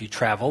 And if you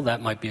travel,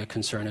 that might be a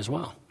concern as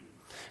well.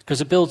 Because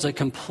it builds a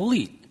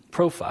complete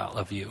profile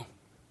of you,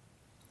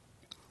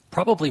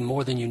 probably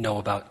more than you know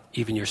about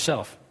even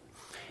yourself.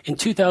 In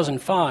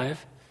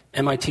 2005,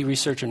 MIT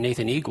researcher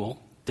Nathan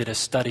Eagle did a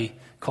study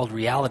called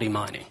reality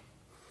mining,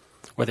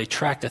 where they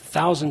tracked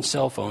 1,000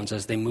 cell phones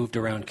as they moved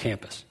around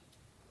campus.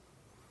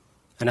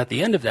 And at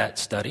the end of that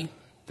study,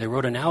 they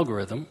wrote an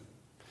algorithm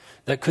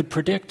that could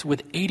predict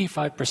with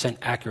 85%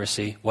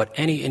 accuracy what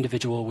any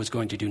individual was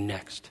going to do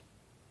next.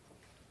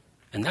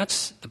 And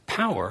that's the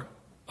power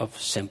of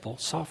simple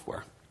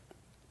software.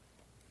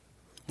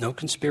 No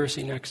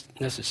conspiracy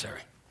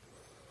necessary.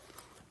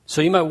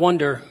 So you might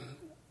wonder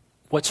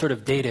what sort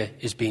of data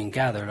is being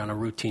gathered on a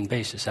routine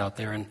basis out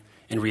there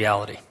in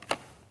reality.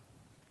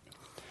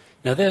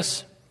 Now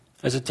this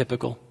is a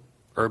typical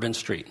urban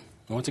street.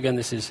 And once again,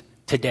 this is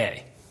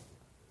today.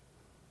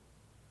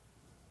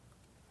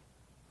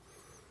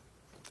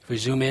 If we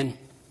zoom in,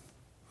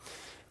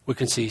 we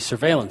can see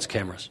surveillance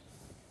cameras.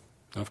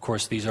 Now, of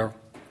course, these are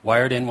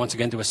wired in once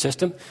again to a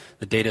system.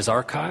 The data is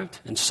archived,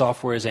 and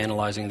software is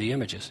analyzing the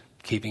images,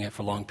 keeping it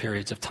for long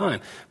periods of time.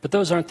 But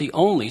those aren't the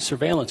only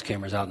surveillance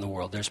cameras out in the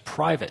world. There's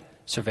private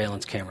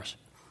surveillance cameras,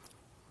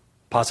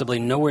 possibly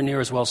nowhere near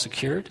as well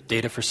secured,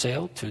 data for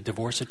sale to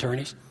divorce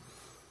attorneys.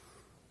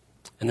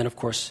 And then, of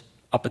course,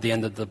 up at the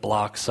end of the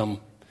block,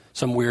 some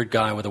weird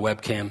guy with a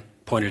webcam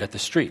pointed at the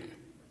street.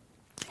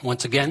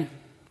 Once again,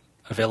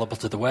 available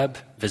to the web,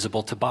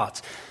 visible to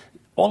bots.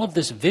 All of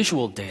this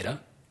visual data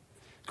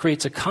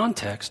creates a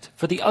context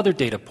for the other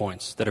data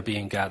points that are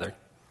being gathered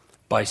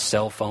by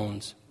cell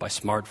phones, by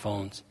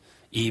smartphones,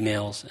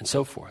 emails, and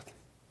so forth.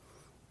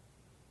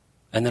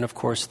 And then, of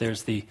course,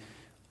 there's the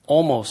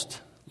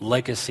almost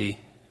legacy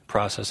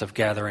process of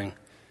gathering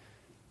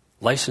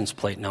license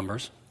plate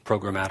numbers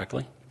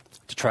programmatically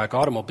to track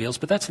automobiles,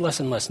 but that's less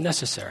and less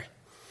necessary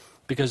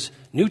because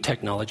new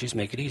technologies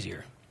make it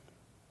easier.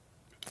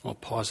 I'll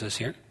pause this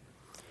here.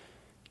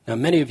 Now,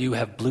 many of you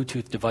have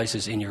Bluetooth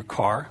devices in your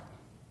car,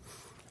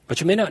 but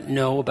you may not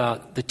know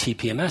about the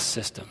TPMS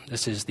system.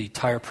 This is the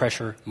tire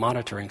pressure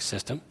monitoring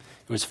system.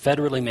 It was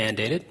federally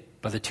mandated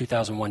by the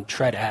 2001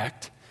 TREAD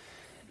Act.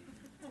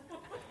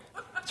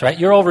 That's right.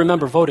 You all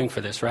remember voting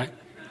for this, right?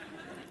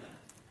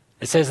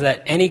 It says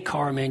that any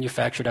car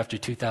manufactured after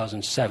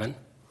 2007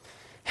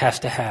 has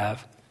to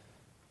have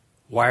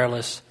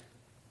wireless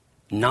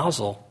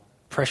nozzle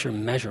pressure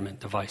measurement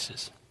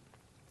devices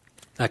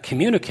that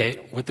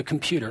communicate with the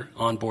computer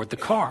on board the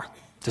car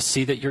to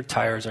see that your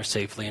tires are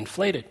safely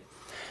inflated.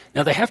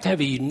 Now, they have to have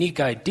a unique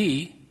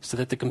ID so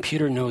that the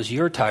computer knows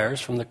your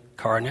tires from the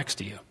car next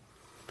to you.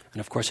 And,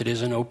 of course, it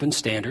is an open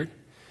standard,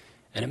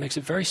 and it makes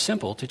it very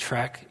simple to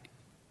track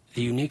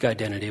the unique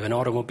identity of an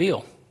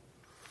automobile.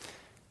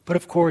 But,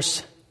 of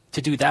course,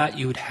 to do that,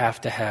 you would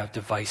have to have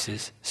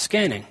devices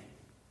scanning.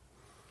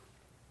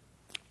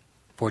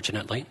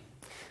 Fortunately,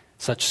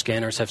 such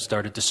scanners have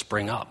started to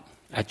spring up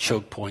at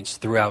choke points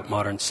throughout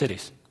modern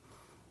cities.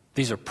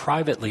 These are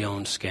privately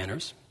owned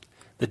scanners,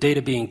 the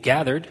data being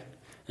gathered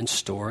and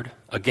stored,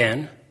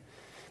 again,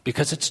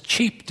 because it's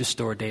cheap to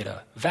store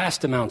data,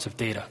 vast amounts of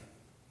data.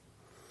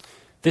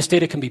 This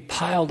data can be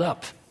piled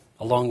up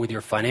along with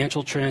your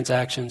financial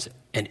transactions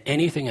and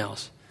anything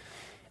else,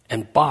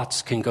 and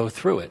bots can go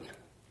through it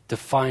to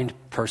find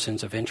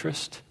persons of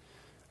interest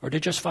or to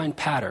just find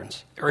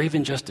patterns or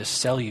even just to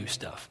sell you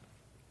stuff.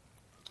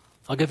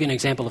 I'll give you an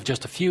example of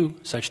just a few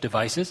such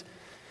devices.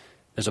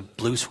 There's a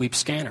blue sweep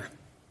scanner.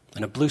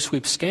 And a blue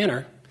sweep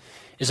scanner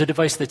is a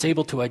device that's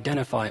able to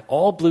identify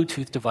all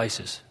Bluetooth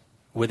devices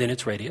within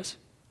its radius,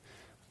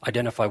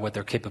 identify what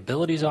their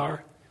capabilities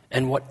are,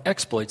 and what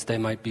exploits they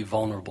might be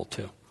vulnerable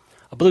to.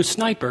 A blue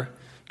sniper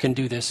can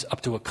do this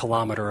up to 1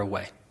 kilometer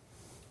away.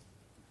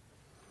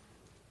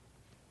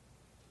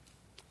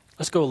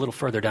 Let's go a little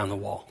further down the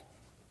wall.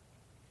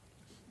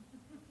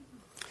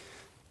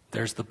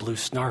 There's the blue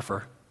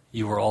snarfer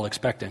you were all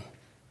expecting.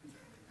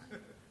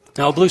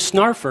 Now, a blue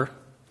snarfer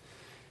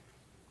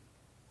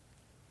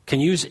can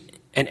use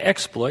an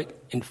exploit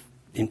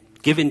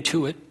given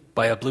to it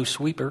by a blue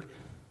sweeper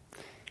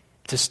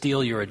to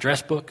steal your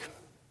address book,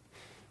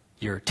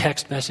 your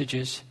text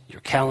messages,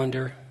 your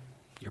calendar,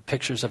 your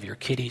pictures of your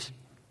kitties.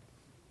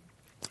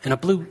 And a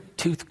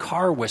Bluetooth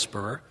car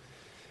whisperer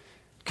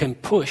can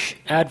push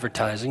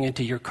advertising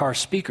into your car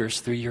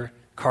speakers through your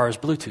car's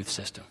Bluetooth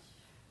system.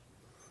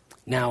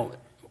 Now,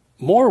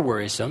 more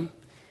worrisome,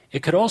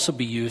 it could also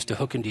be used to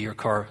hook into your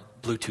car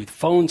Bluetooth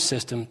phone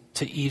system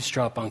to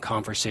eavesdrop on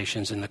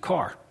conversations in the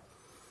car.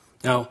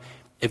 Now,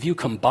 if you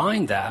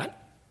combine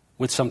that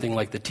with something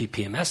like the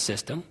TPMS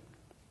system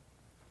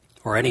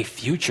or any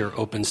future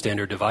open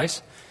standard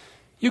device,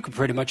 you could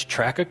pretty much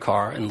track a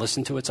car and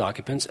listen to its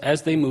occupants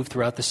as they move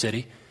throughout the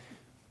city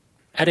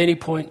at any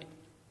point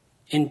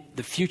in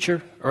the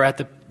future or at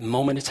the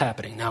moment it's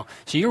happening. Now,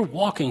 so you're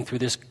walking through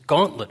this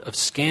gauntlet of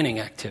scanning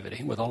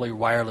activity with all your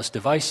wireless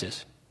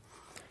devices.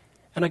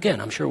 And again,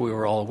 I'm sure we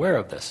were all aware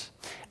of this.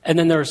 And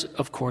then there's,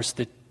 of course,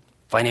 the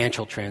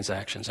financial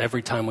transactions.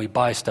 Every time we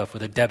buy stuff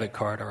with a debit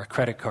card or a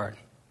credit card.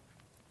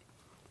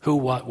 Who,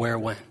 what, where,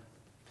 when.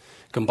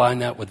 Combine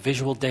that with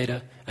visual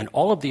data and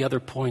all of the other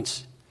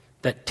points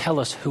that tell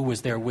us who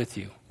was there with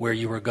you, where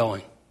you were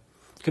going.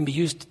 It can be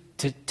used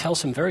to tell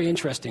some very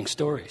interesting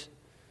stories.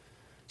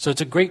 So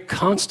it's a great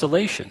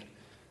constellation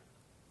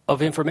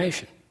of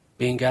information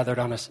being gathered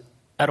on us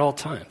at all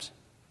times.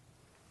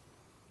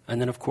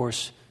 And then, of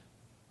course,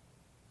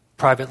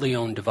 privately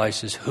owned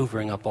devices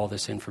hoovering up all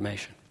this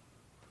information.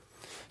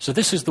 So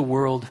this is the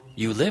world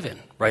you live in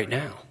right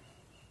now.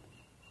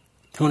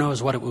 Who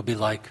knows what it will be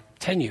like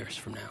 10 years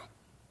from now?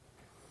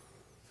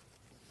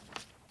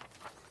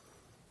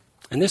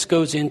 And this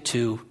goes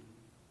into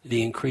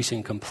the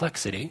increasing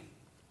complexity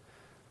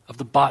of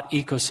the bot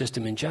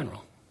ecosystem in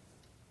general.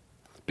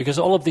 Because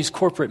all of these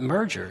corporate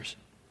mergers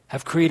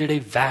have created a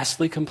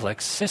vastly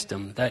complex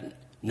system that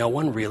no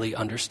one really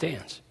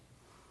understands.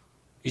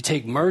 You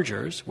take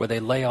mergers where they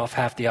lay off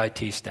half the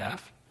IT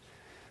staff,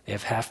 they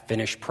have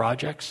half-finished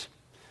projects,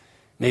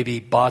 maybe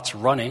bots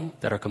running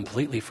that are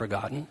completely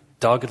forgotten,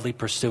 doggedly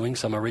pursuing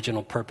some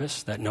original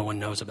purpose that no one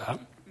knows about,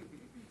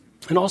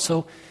 and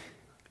also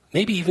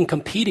maybe even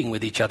competing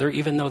with each other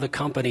even though the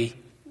company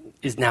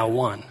is now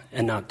one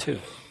and not two.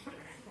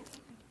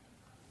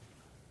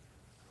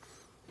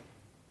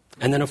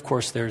 And then, of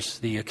course, there's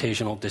the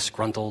occasional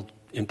disgruntled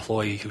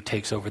employee who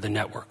takes over the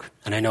network.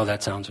 And I know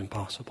that sounds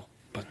impossible,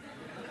 but...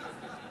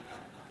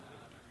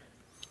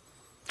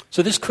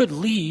 So this could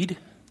lead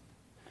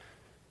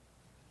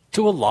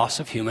to a loss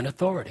of human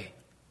authority.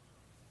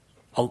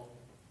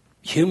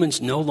 Humans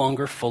no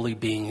longer fully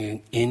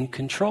being in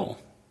control.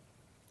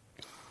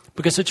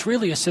 Because it's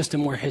really a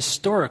system where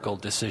historical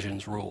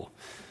decisions rule.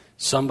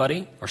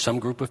 Somebody or some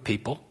group of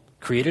people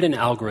created an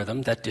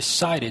algorithm that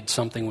decided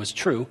something was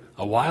true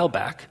a while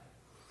back,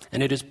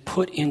 and it is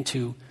put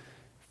into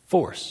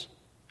force,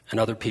 and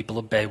other people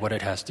obey what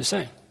it has to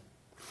say.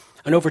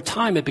 And over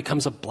time, it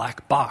becomes a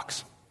black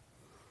box,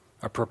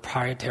 a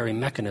proprietary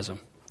mechanism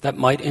that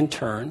might in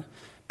turn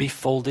be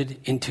folded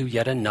into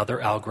yet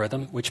another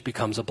algorithm, which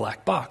becomes a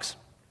black box.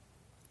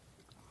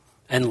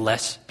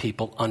 Unless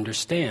people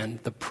understand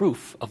the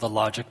proof of the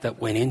logic that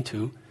went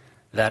into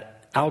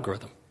that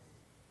algorithm.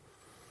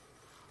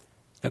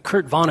 Now,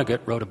 Kurt Vonnegut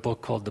wrote a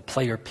book called The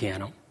Player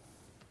Piano,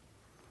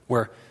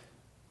 where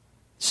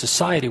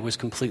society was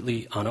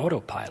completely on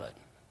autopilot.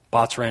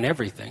 Bots ran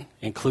everything,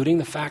 including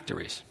the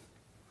factories.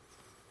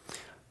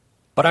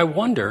 But I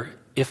wonder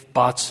if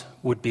bots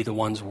would be the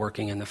ones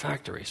working in the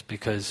factories,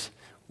 because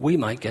we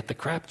might get the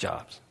crap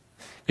jobs.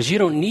 Because you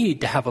don't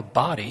need to have a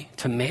body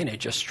to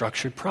manage a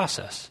structured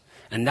process.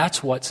 And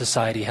that's what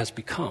society has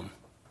become,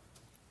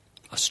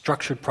 a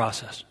structured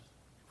process.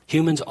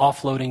 Humans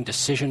offloading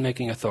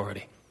decision-making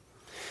authority.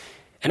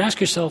 And ask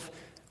yourself,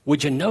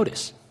 would you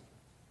notice?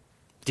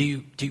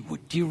 Do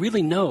you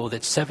really know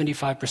that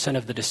 75%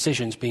 of the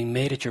decisions being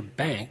made at your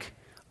bank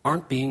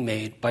aren't being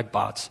made by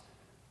bots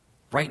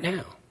right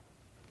now?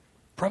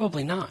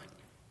 Probably not.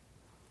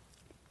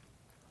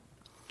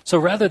 So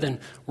rather than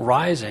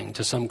rising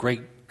to some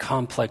great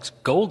complex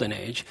golden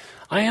age,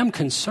 I am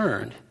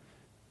concerned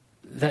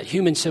that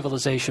human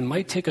civilization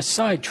might take a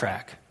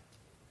sidetrack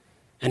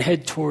and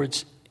head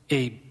towards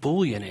a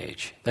Boolean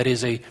age, that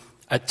is a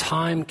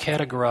time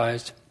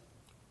categorized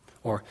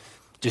or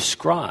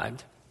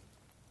described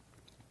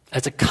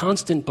as a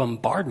constant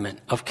bombardment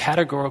of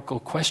categorical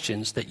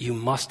questions that you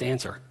must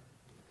answer.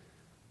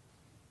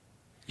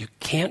 You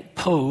can't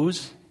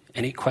pose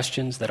any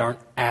questions that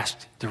aren't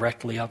asked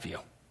directly of you.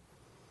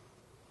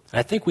 And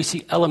I think we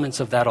see elements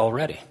of that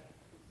already.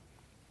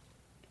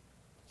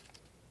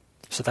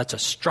 So that's a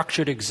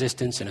structured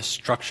existence in a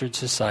structured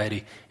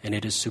society, and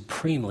it is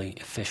supremely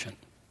efficient.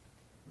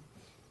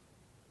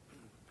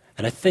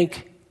 And I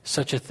think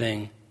such a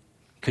thing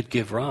could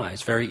give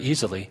rise very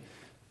easily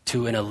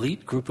to an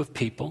elite group of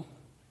people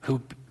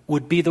who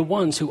would be the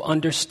ones who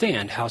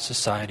understand how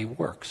society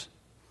works,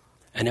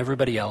 and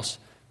everybody else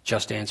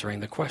just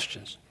answering the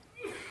questions.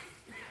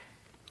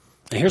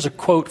 And here's a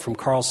quote from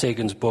Carl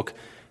Sagan's book,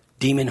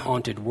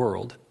 Demon-Haunted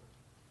World,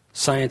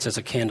 Science as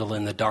a Candle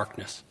in the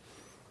Darkness.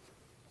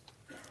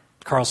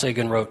 Carl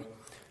Sagan wrote,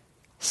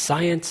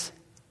 "Science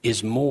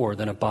is more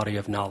than a body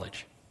of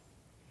knowledge.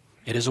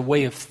 It is a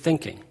way of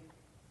thinking.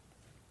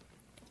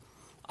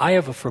 I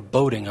have a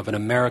foreboding of an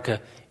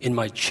America in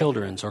my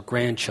children's or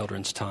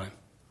grandchildren's time,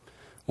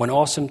 when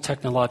awesome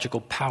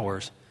technological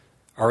powers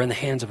are in the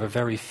hands of a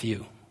very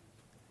few,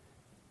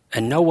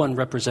 and no one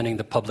representing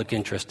the public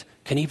interest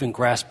can even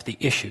grasp the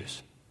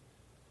issues,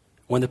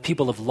 when the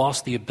people have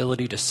lost the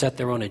ability to set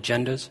their own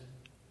agendas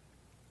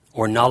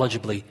or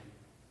knowledgeably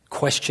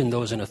question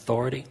those in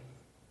authority,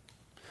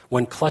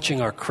 when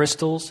clutching our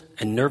crystals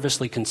and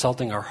nervously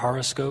consulting our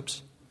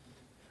horoscopes,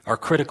 our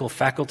critical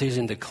faculties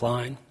in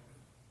decline,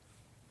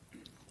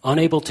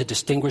 unable to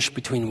distinguish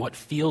between what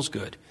feels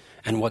good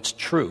and what's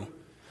true,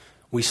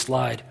 we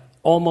slide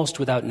almost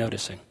without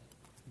noticing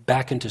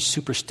back into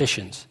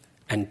superstitions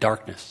and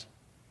darkness.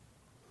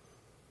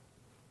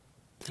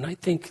 And I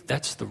think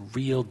that's the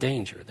real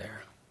danger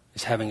there,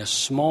 is having a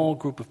small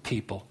group of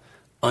people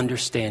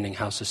understanding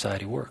how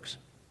society works.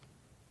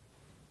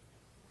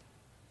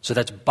 So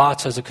that's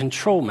bots as a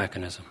control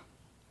mechanism,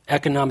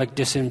 economic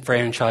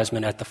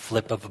disenfranchisement at the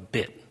flip of a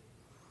bit.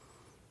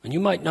 And you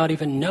might not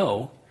even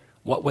know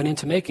what went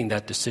into making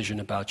that decision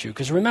about you,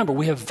 because remember,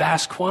 we have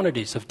vast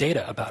quantities of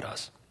data about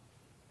us.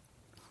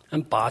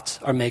 And bots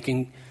are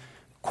making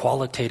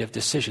qualitative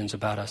decisions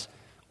about us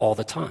all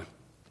the time.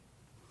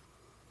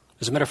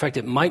 As a matter of fact,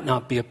 it might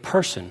not be a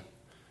person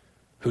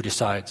who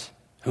decides,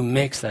 who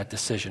makes that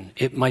decision.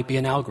 It might be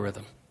an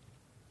algorithm.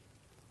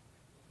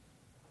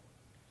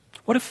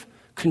 What if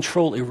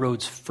control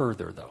erodes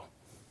further, though?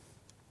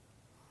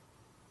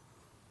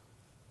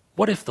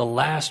 What if the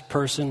last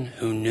person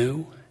who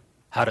knew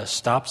how to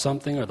stop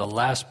something, or the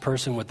last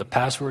person with the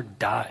password,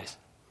 dies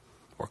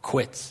or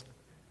quits?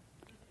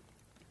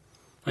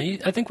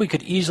 I think we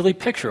could easily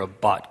picture a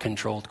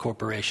bot-controlled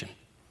corporation,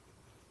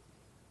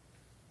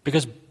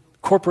 because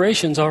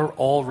corporations are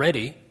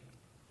already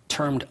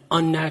termed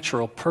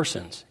unnatural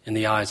persons in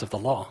the eyes of the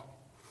law.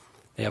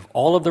 They have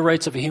all of the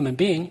rights of a human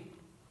being,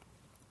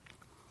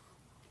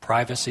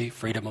 privacy,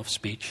 freedom of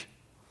speech,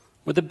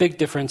 with the big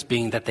difference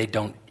being that they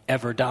don't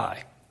ever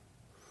die.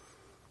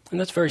 And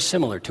that's very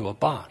similar to a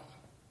bot.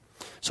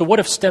 So what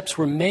if steps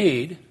were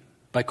made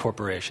by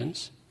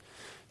corporations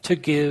to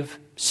give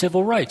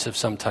civil rights of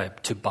some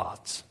type to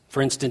bots?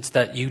 For instance,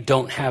 that you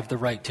don't have the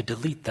right to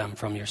delete them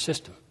from your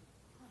system.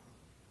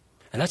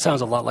 And that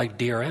sounds a lot like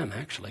DRM,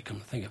 actually,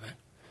 come to think of it.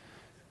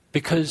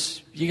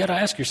 Because you got to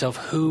ask yourself,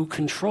 who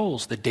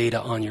controls the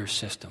data on your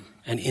system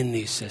and in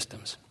these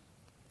systems?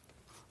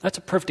 That's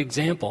a perfect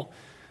example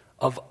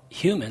of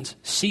humans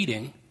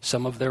ceding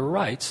some of their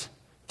rights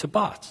to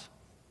bots.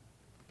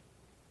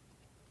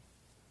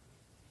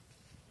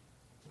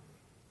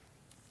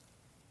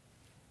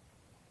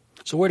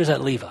 So where does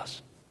that leave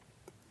us?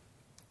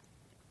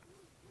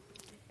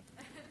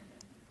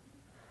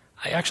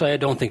 I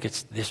don't think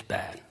it's this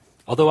bad.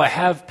 Although I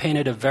have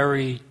painted a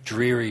very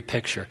dreary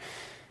picture.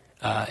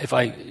 If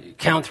I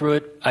count through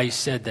it, I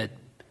said that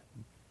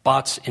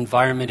bots'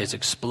 environment is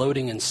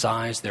exploding in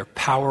size. Their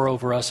power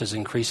over us is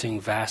increasing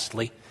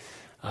vastly.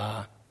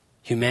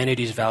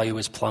 Humanity's value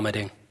is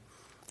plummeting.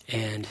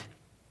 And,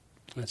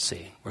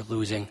 we're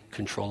losing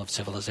control of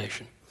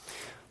civilization.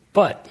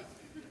 But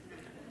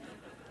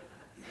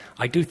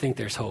I do think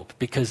there's hope,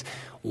 because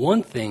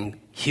one thing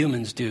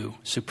humans do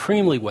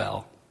supremely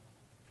well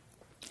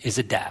is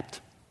adapt.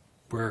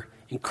 We're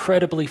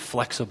incredibly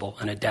flexible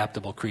and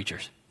adaptable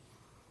creatures.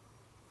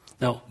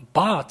 Now,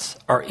 bots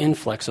are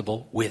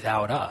inflexible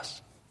without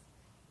us.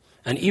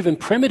 And even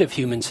primitive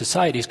human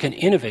societies can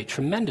innovate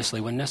tremendously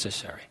when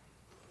necessary.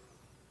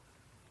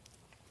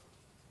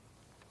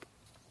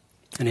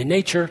 And in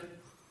nature,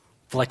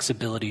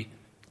 flexibility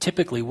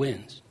typically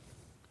wins.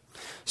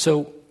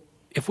 So,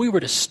 if we were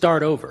to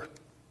start over,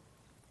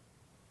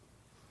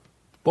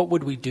 what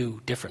would we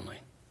do differently?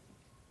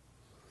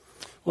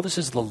 Well, this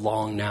is the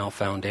Long Now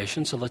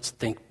Foundation, so let's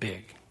think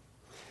big.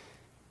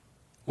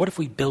 What if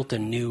we built a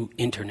new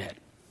internet,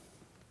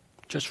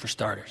 just for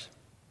starters?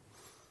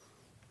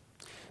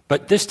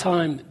 But this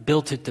time,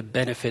 built it to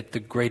benefit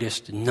the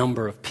greatest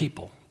number of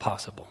people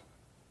possible.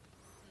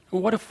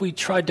 And what if we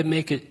tried to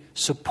make it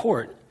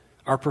support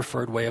our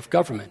preferred way of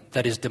government,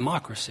 that is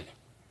democracy?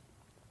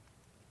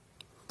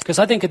 Because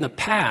I think in the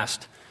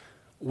past,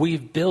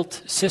 we've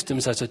built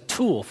systems as a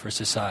tool for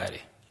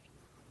society.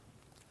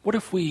 What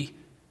if we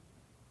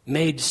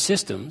made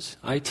systems,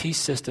 IT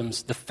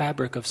systems, the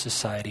fabric of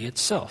society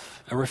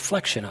itself, a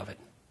reflection of it?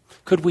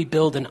 Could we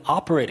build an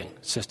operating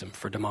system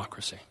for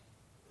democracy?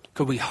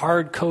 Could we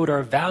hard code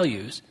our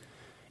values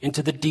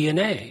into the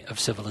DNA of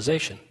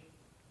civilization?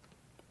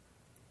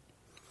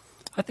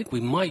 I think we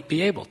might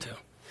be able to.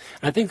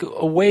 And I think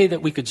a way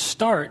that we could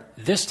start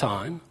this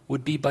time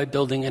would be by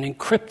building an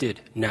encrypted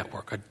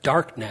network, a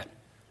dark net,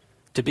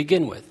 to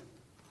begin with,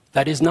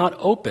 that is not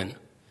open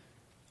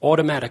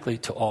automatically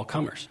to all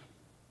comers.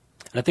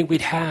 And I think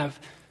we'd have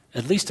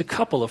at least a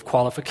couple of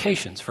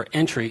qualifications for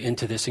entry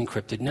into this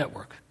encrypted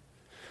network.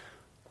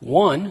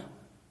 One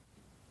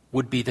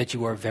would be that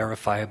you are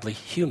verifiably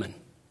human.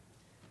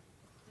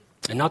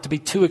 And not to be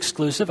too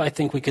exclusive, I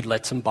think we could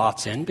let some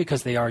bots in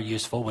because they are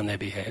useful when they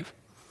behave.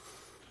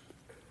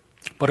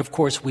 But of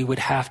course, we would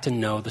have to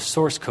know the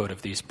source code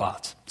of these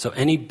bots. So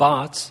any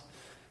bots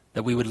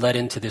that we would let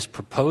into this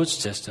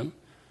proposed system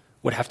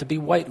would have to be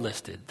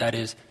whitelisted. That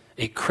is,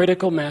 a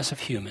critical mass of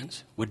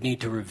humans would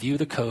need to review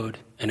the code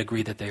and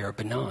agree that they are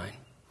benign.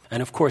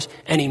 And of course,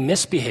 any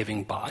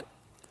misbehaving bot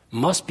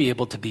must be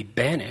able to be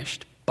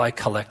banished by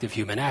collective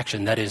human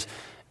action. That is,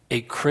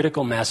 a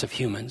critical mass of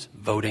humans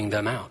voting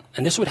them out.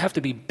 And this would have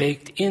to be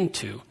baked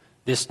into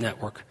this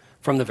network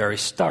from the very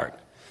start.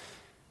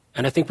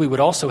 And I think we would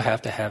also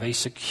have to have a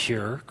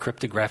secure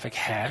cryptographic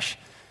hash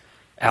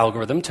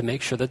algorithm to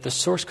make sure that the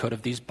source code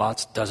of these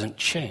bots doesn't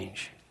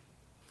change.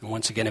 And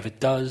once again, if it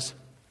does,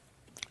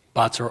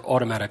 bots are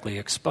automatically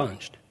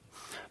expunged.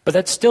 But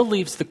that still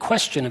leaves the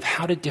question of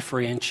how to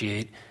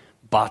differentiate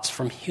bots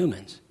from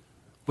humans,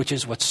 which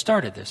is what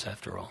started this,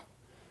 after all.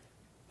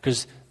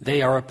 Because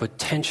they are a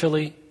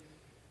potentially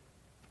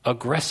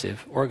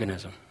aggressive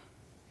organism.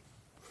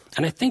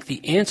 And I think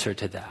the answer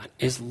to that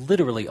is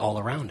literally all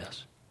around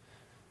us.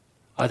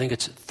 I think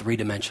it's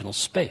three-dimensional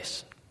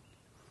space.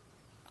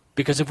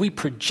 Because if we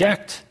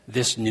project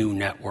this new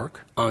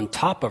network on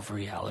top of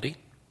reality,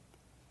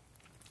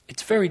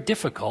 it's very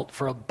difficult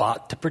for a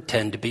bot to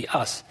pretend to be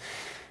us.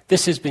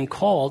 This has been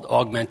called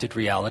augmented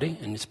reality,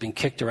 and it's been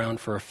kicked around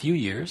for a few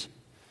years.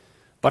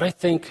 But I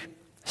think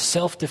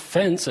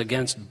self-defense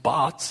against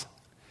bots,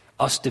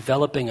 us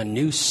developing a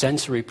new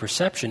sensory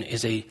perception,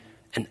 is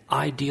an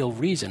ideal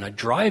reason, a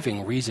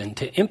driving reason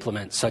to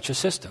implement such a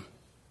system.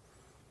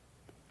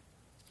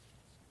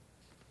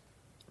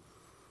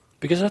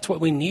 Because that's what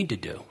we need to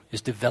do,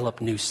 is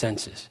develop new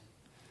senses.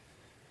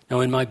 Now,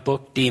 in my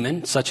book,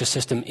 Daemon, such a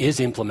system is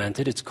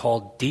implemented. It's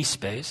called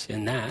DSpace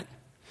in that.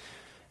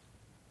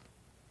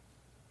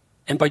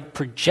 And by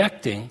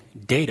projecting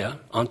data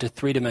onto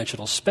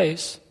three-dimensional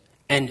space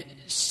and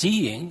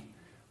seeing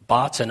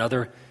bots and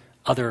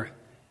other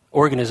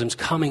organisms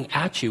coming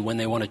at you when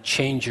they want to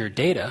change your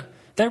data,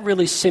 that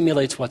really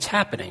simulates what's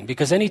happening.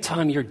 Because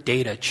anytime your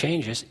data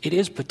changes, it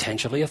is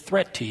potentially a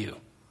threat to you.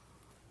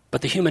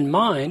 But the human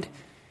mind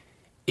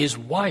is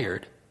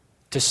wired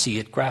to see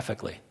it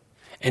graphically.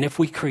 And if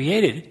we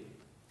created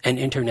an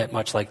internet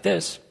much like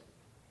this,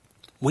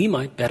 we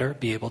might better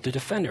be able to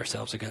defend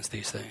ourselves against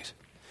these things.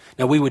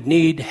 Now, we would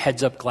need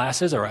heads-up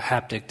glasses or a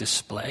haptic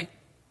display,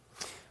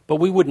 but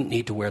we wouldn't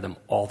need to wear them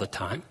all the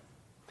time.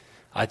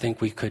 I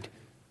think we could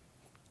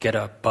get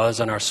a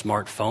buzz on our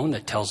smartphone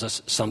that tells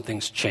us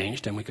something's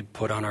changed, and we could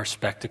put on our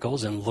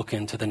spectacles and look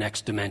into the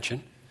next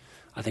dimension.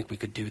 I think we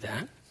could do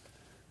that.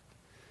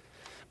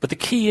 But the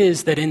key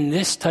is that in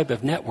this type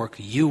of network,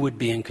 you would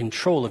be in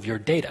control of your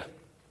data.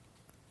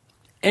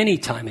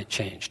 Anytime it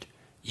changed,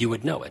 you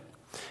would know it.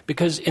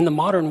 Because in the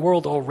modern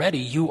world already,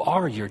 you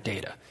are your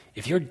data.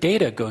 If your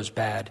data goes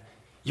bad,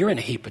 you're in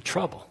a heap of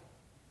trouble.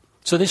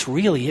 So this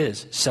really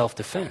is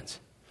self-defense.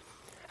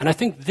 And I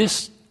think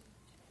this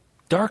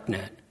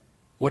darknet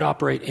would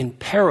operate in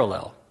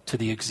parallel to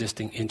the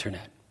existing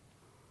internet.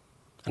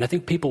 And I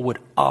think people would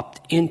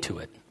opt into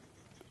it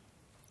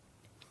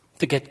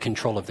to get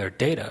control of their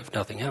data, if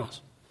nothing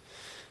else.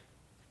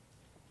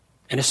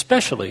 And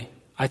especially,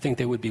 I think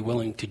they would be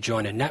willing to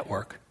join a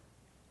network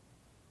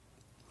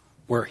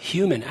where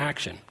human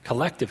action,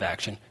 collective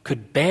action,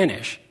 could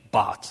banish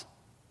bots.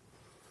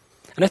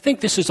 And I think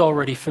this is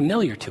already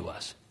familiar to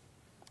us,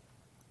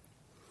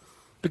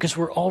 because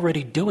we're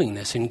already doing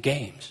this in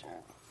games,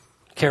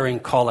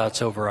 carrying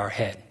callouts over our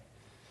head,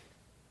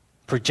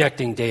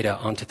 projecting data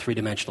onto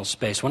three-dimensional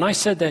space. When I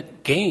said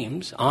that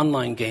games,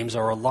 online games,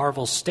 are a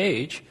larval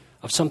stage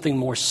of something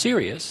more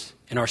serious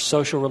in our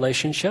social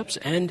relationships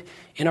and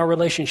in our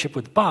relationship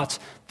with bots,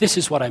 this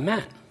is what I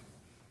meant.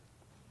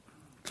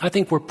 I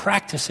think we're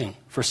practicing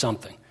for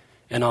something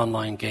in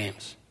online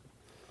games.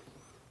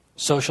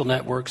 Social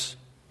networks,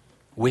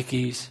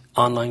 wikis,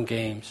 online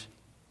games.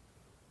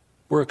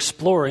 We're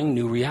exploring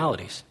new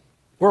realities.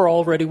 We're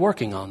already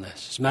working on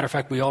this. As a matter of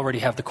fact, we already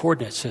have the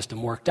coordinate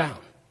system worked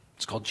out.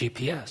 It's called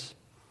GPS.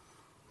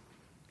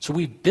 So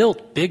we've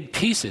built big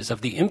pieces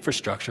of the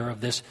infrastructure of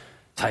this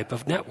type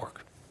of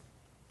network.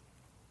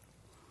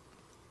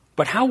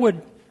 But how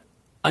would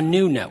a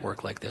new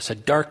network like this, a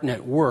dark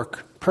net,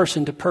 work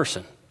person to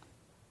person?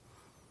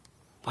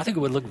 I think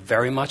it would look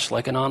very much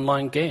like an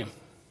online game.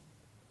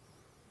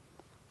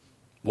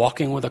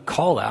 Walking with a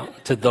call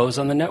out to those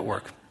on the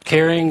network,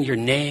 carrying your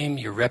name,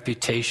 your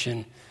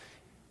reputation,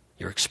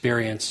 your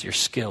experience, your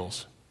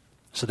skills,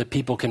 so that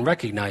people can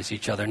recognize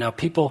each other. Now,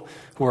 people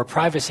who are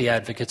privacy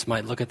advocates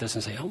might look at this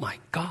and say, oh my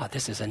God,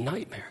 this is a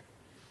nightmare.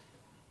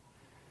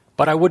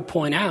 But I would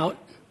point out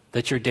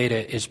that your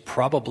data is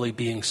probably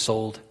being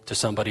sold to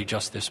somebody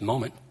just this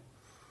moment.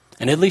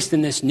 And at least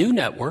in this new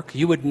network,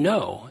 you would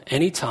know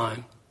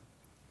anytime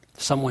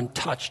someone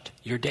touched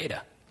your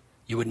data.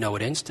 You would know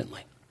it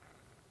instantly.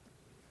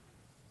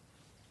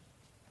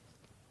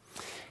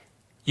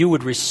 You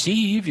would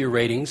receive your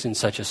ratings in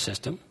such a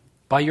system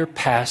by your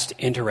past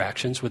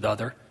interactions with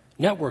other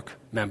network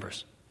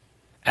members.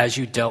 As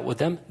you dealt with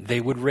them,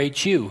 they would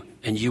rate you,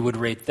 and you would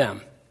rate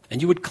them.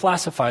 And you would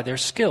classify their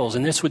skills,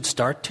 and this would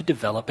start to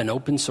develop an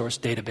open source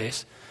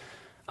database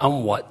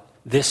on what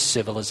this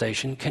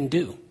civilization can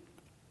do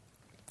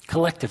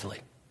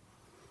collectively.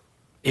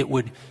 It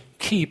would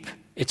keep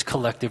its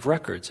collective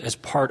records as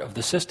part of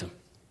the system.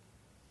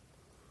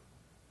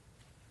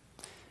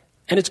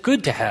 And it's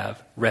good to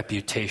have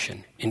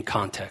reputation in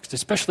context,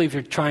 especially if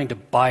you're trying to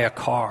buy a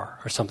car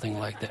or something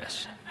like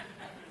this.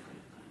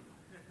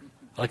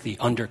 like the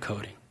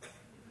undercoding.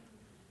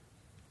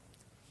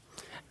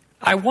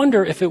 I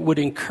wonder if it would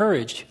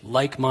encourage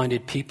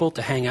like-minded people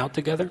to hang out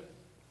together,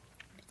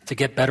 to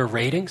get better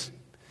ratings.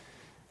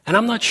 And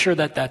I'm not sure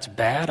that that's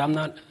bad.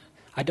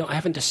 I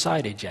haven't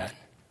decided yet.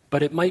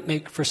 But it might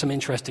make for some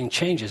interesting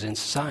changes in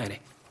society.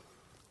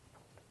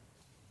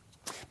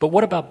 But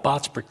what about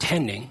bots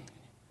pretending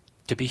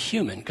to be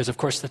human? Because, of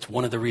course, that's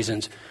one of the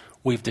reasons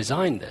we've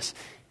designed this.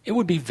 It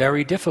would be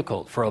very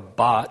difficult for a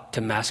bot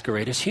to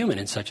masquerade as human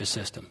in such a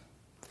system.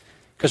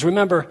 Because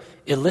remember,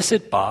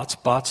 illicit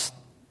bots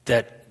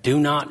that do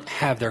not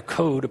have their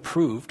code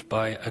approved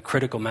by a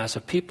critical mass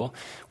of people,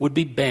 would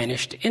be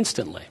banished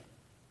instantly,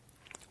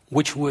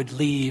 which would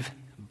leave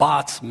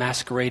bots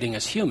masquerading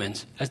as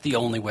humans as the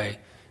only way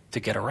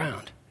to get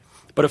around.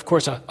 But of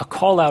course, a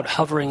call-out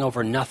hovering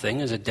over nothing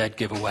is a dead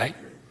giveaway,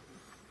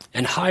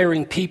 and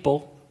hiring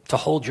people to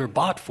hold your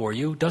bot for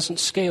you doesn't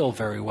scale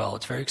very well.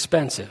 It's very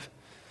expensive.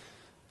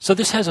 So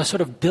this has a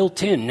sort of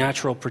built-in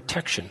natural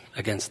protection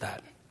against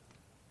that.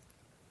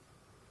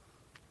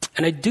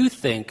 And I do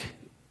think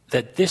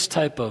that this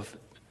type of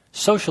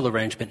social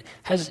arrangement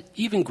has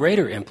even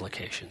greater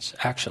implications,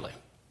 actually.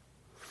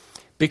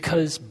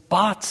 Because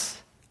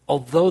bots,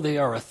 although they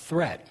are a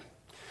threat,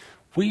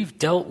 we've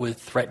dealt with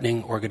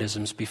threatening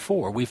organisms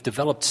before. We've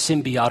developed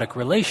symbiotic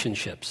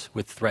relationships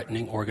with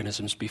threatening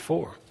organisms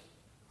before.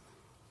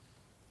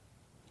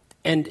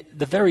 And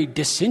the very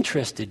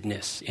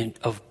disinterestedness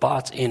of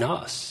bots in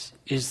us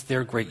is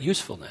their great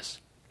usefulness.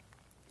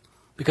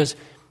 Because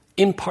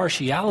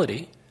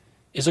impartiality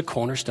is a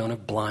cornerstone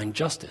of blind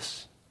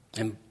justice.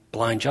 And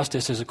blind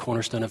justice is a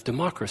cornerstone of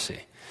democracy.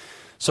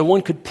 So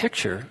one could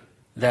picture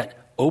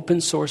that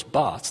open source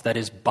bots, that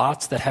is,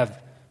 bots that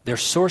have their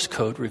source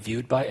code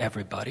reviewed by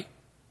everybody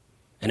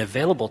and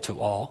available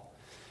to all,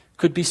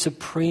 could be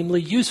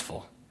supremely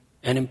useful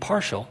and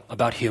impartial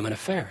about human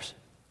affairs.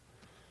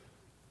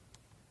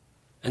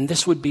 And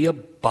this would be a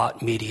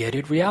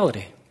bot-mediated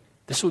reality.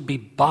 This would be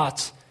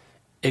bots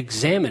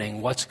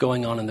examining what's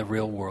going on in the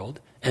real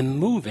world and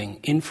moving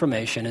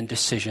information and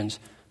decisions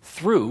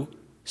through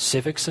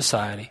civic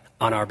society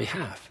on our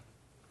behalf.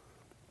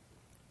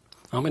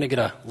 I'm going to get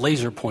a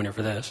laser pointer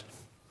for this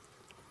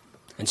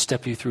and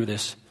step you through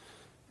this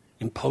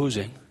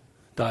imposing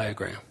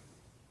diagram.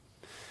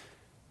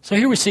 So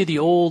here we see the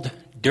old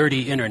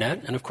dirty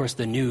internet and, of course,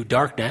 the new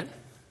darknet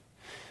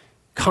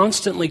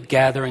constantly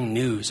gathering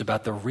news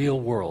about the real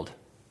world.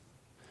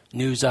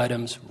 News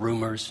items,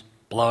 rumors,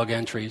 blog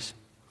entries.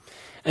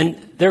 And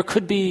there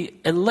could be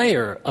a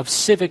layer of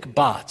civic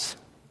bots,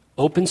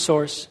 open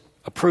source,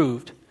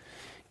 approved,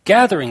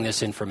 gathering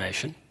this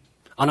information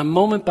on a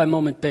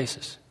moment-by-moment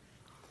basis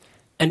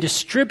and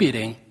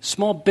distributing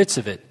small bits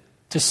of it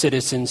to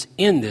citizens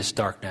in this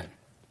darknet.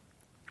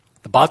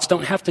 The bots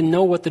don't have to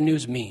know what the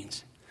news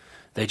means.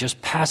 They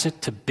just pass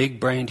it to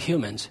big-brained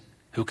humans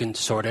who can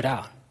sort it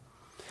out.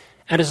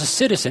 And as a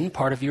citizen,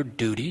 part of your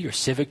duty, your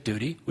civic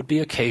duty, would be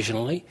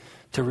occasionally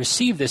to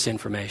receive this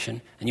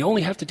information, and you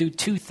only have to do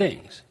two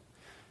things.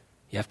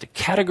 You have to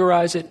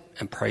categorize it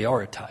and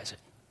prioritize it.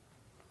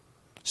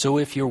 So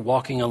if you're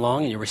walking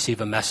along and you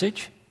receive a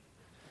message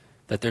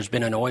that there's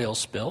been an oil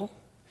spill,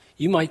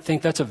 you might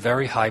think that's a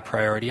very high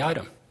priority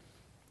item.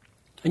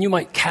 And you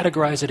might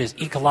categorize it as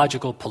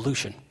ecological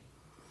pollution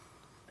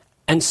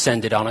and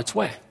send it on its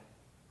way.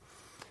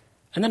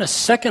 And then a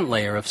second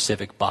layer of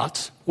civic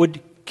bots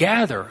would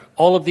gather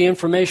all of the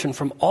information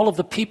from all of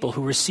the people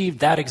who received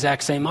that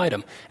exact same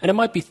item. And it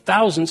might be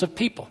thousands of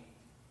people.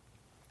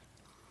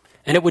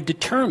 And it would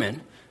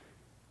determine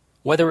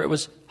whether it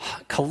was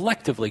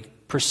collectively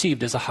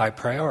perceived as a high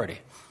priority.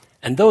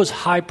 And those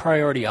high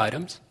priority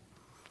items,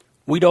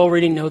 we'd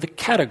already know the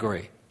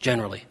category,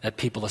 generally, that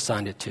people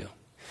assigned it to.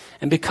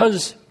 And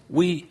because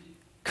we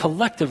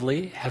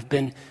collectively have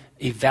been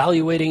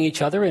evaluating each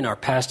other in our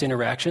past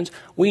interactions,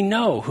 we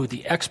know who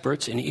the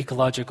experts in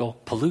ecological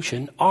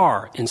pollution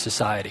are in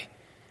society.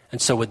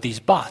 And so would these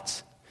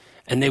bots.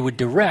 And they would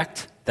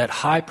direct that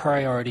high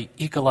priority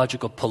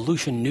ecological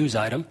pollution news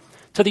item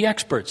to the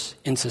experts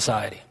in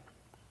society.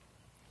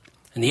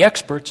 And the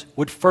experts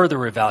would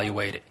further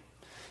evaluate it.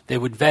 They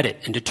would vet it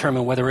and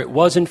determine whether it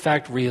was in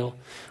fact real,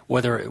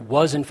 whether it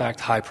was in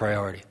fact high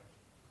priority.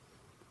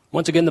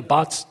 Once again, the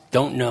bots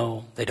don't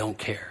know, they don't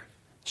care.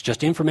 It's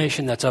just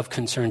information that's of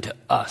concern to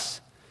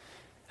us.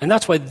 And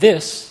that's why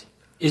this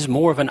is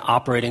more of an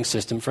operating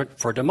system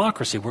for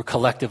democracy. We're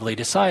collectively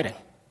deciding.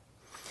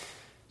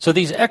 So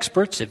these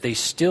experts, if they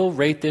still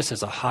rate this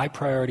as a high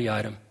priority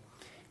item,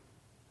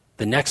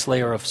 the next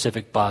layer of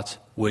civic bots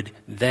would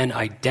then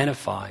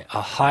identify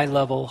a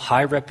high-level,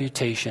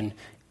 high-reputation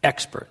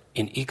expert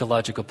in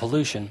ecological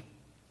pollution,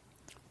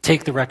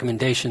 take the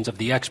recommendations of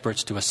the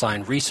experts to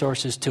assign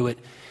resources to it,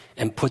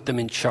 and put them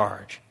in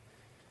charge.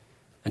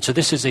 And so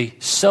this is a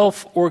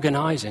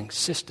self-organizing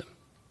system.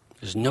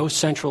 There's no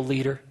central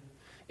leader.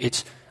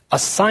 It's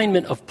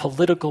assignment of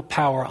political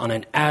power on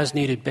an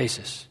as-needed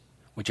basis,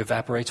 which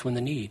evaporates when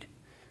the need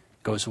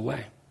goes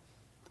away.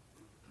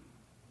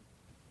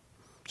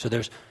 So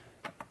there's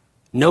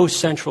no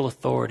central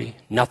authority,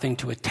 nothing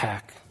to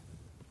attack.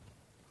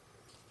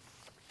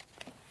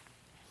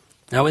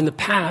 Now, in the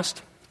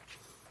past,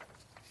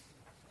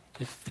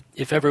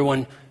 if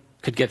everyone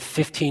could get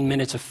 15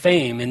 minutes of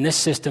fame, in this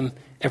system,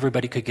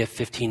 everybody could get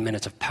 15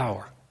 minutes of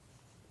power.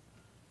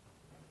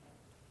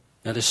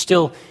 Now, there's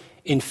still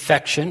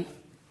infection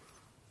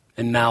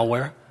and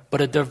malware,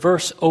 but a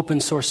diverse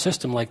open source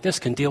system like this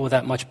can deal with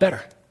that much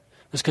better.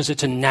 That's because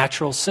it's a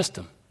natural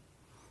system.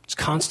 It's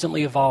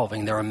constantly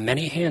evolving. There are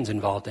many hands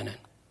involved in it.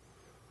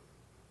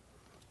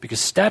 Because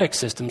static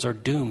systems are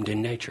doomed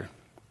in nature,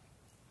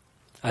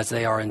 as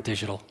they are in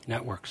digital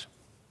networks.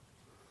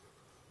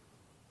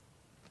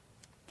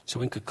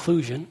 So in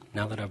conclusion,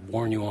 now that I've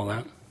warned you all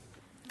that,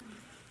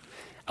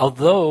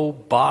 although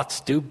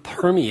bots do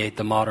permeate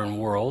the modern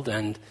world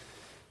and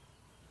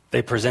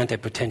they present a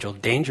potential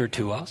danger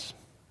to us,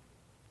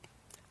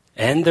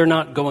 and they're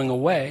not going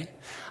away,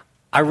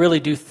 I really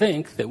do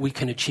think that we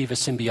can achieve a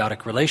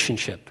symbiotic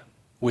relationship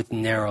with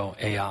narrow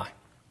AI.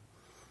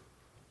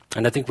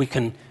 And I think we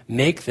can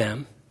make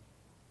them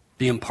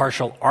the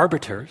impartial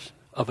arbiters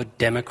of a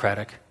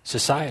democratic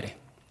society.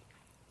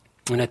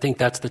 And I think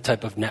that's the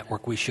type of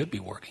network we should be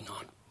working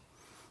on.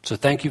 So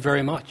thank you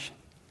very much.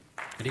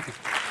 Good evening.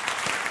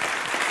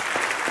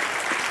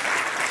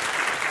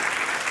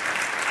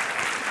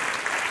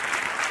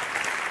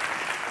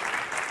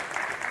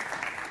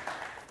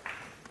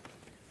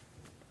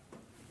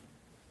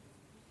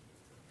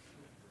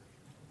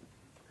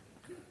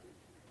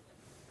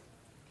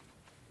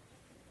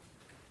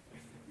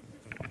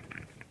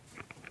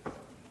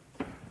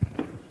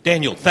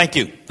 Daniel, thank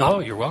you. Oh,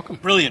 you're welcome.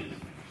 Brilliant.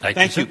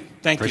 Thank you.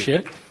 Thank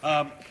Appreciate you.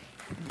 it.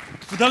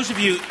 For those of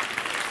you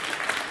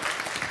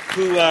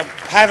who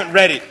haven't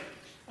read it,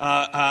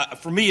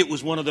 for me it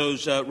was one of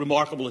those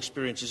remarkable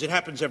experiences. It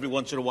happens every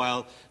once in a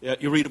while.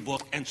 You read a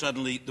book and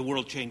suddenly the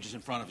world changes in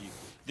front of you.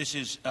 This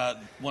is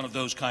one of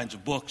those kinds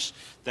of books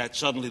that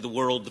suddenly the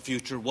world, the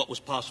future, what was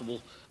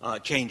possible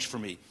changed for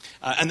me.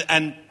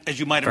 And as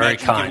you might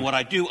imagine, given what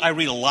I do, I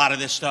read a lot of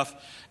this stuff.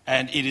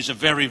 And it is a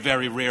very,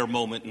 very rare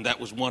moment, and that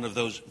was one of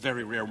those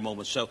very rare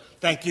moments. So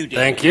thank you, David.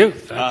 Thank you.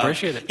 I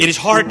appreciate it. It is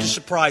hard to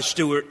surprise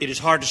Stuart. It is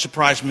hard to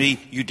surprise me.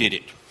 You did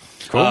it.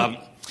 Cool.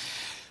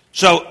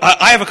 So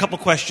I have a couple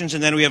questions,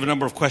 and then we have a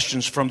number of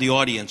questions from the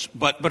audience.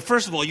 But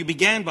first of all, you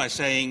began by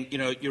saying,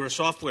 you're a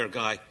software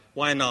guy.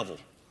 Why a novel?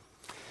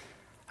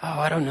 Oh,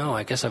 I don't know.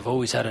 I guess I've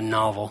always had a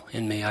novel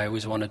in me. I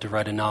always wanted to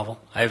write a novel.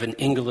 I have an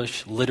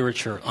English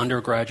literature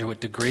undergraduate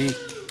degree.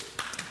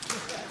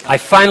 I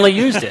finally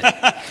used it.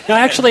 Now,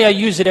 actually, I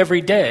use it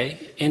every day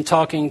in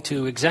talking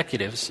to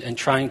executives and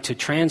trying to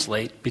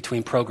translate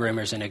between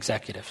programmers and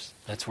executives.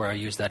 That's where I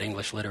use that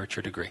English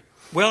literature degree.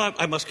 Well,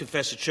 I must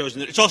confess it shows.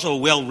 It's also a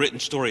well-written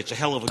story. It's a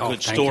hell of a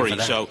good story.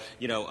 So,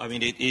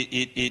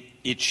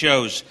 it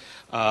shows.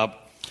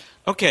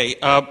 Okay.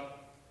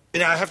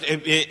 Now I have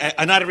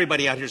to, not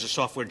everybody out here is a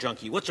software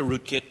junkie. What's a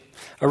rootkit?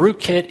 A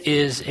rootkit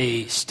is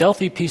a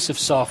stealthy piece of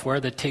software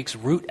that takes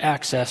root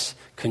access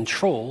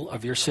control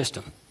of your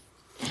system.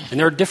 And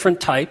there are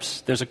different types.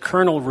 There's a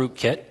kernel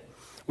rootkit,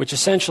 which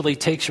essentially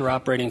takes your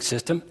operating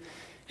system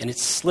and it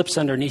slips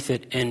underneath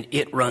it and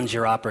it runs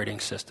your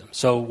operating system.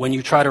 So when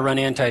you try to run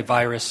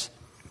antivirus,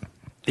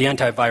 the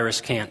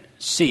antivirus can't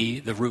see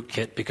the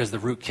rootkit because the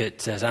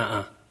rootkit says,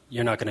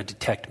 you're not going to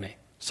detect me.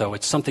 So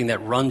it's something that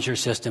runs your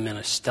system in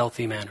a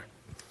stealthy manner.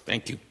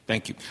 Thank you.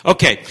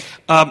 Okay.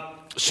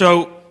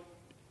 So,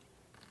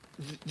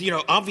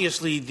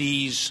 obviously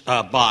these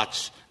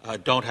bots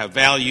don't have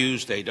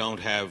values, they don't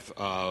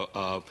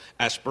have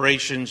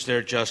aspirations,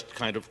 they're just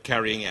kind of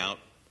carrying out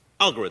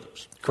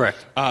algorithms. Correct.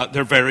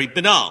 They're very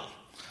banal.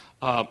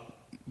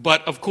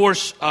 But, of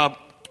course,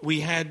 we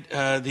had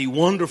the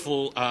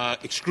wonderful,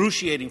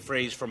 excruciating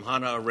phrase from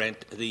Hannah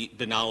Arendt, the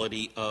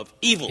banality of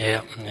evil.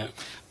 Yeah.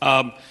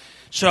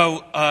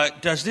 So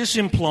does this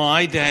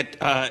imply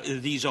that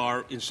these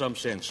are, in some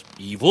sense,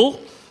 evil?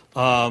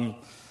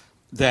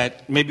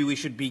 That maybe we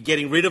should be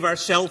getting rid of our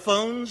cell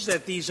phones?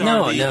 That these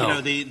are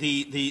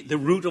the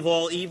root of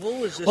all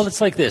evil? Is this... Well, it's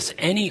like this.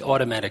 Any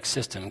automatic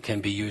system can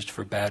be used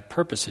for bad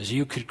purposes.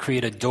 You could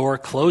create a door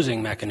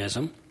closing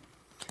mechanism,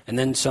 and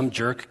then some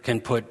jerk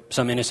can put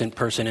some innocent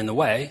person in the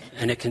way,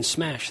 and it can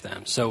smash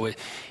them. So,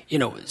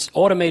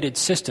 automated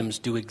systems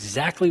do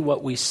exactly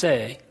what we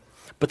say,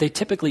 but they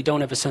typically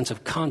don't have a sense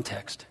of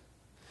context.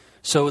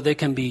 So they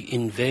can be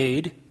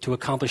invade to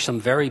accomplish some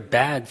very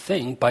bad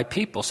thing by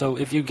people. So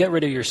if you get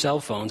rid of your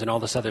cell phones and all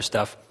this other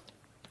stuff,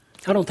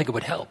 I don't think it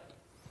would help.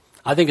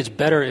 I think it's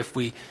better if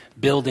we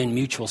build in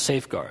mutual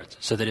safeguards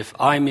so that if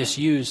I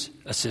misuse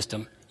a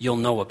system, you'll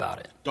know about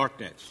it.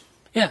 Darknets.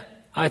 Yeah,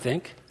 I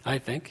think.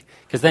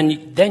 Because then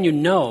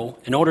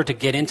in order to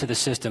get into the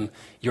system,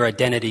 your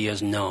identity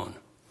is known.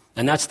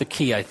 And that's the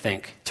key, I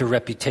think, to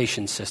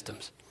reputation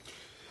systems.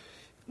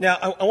 Now,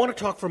 I want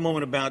to talk for a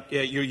moment about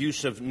your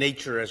use of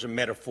nature as a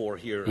metaphor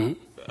here.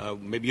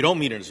 Mm-hmm. Maybe you don't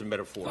mean it as a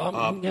metaphor.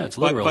 Yeah, it's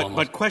literal.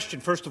 But question,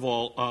 first of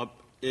all,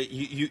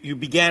 you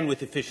began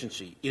with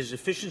efficiency. Is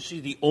efficiency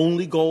the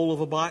only goal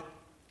of a bot?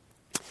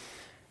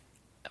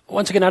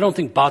 Once again, I don't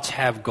think bots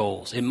have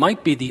goals. It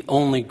might be the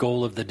only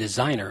goal of the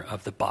designer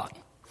of the bot.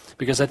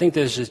 Because I think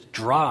there's this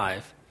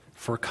drive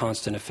for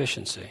constant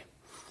efficiency.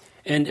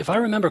 And if I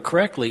remember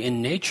correctly,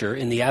 in nature,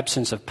 in the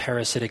absence of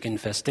parasitic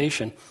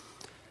infestation,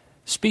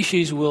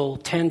 species will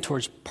tend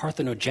towards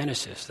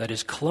parthenogenesis, that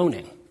is,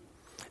 cloning.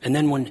 And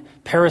then when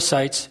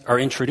parasites are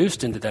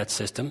introduced into that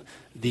system,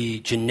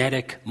 the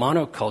genetic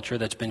monoculture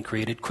that's been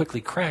created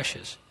quickly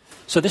crashes.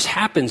 So this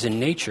happens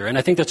in nature, and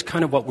I think that's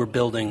kind of what we're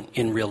building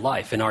in real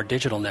life, in our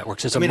digital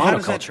networks, is a how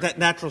monoculture. does that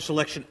natural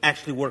selection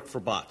actually work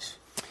for bots?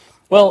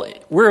 Well,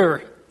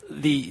 we're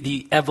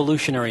the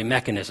evolutionary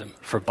mechanism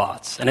for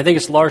bots, and I think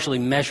it's largely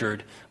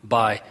measured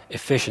by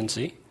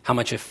efficiency, how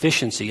much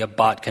efficiency a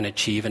bot can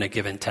achieve in a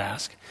given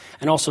task,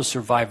 and also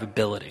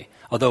survivability,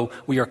 although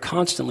we are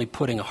constantly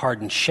putting a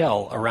hardened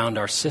shell around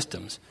our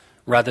systems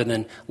rather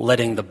than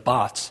letting the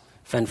bots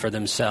fend for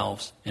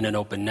themselves in an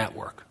open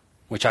network,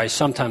 which I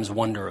sometimes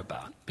wonder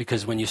about,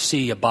 because when you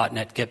see a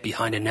botnet get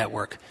behind a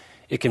network,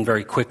 it can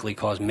very quickly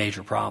cause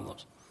major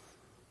problems.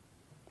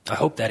 I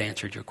hope that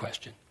answered your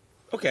question.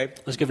 Okay.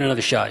 Let's give it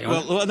another shot.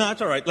 Well, no,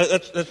 that's all right.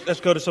 Let's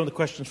go to some of the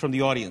questions from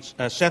the audience.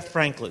 Seth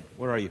Franklin,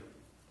 where are you?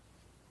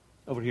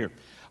 Over here.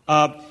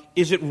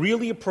 Is it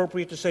really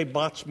appropriate to say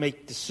bots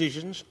make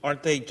decisions?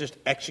 Aren't they just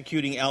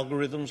executing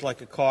algorithms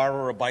like a car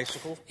or a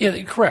bicycle?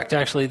 Yeah, correct.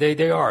 Actually,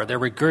 they are. They're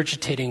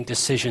regurgitating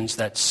decisions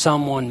that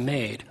someone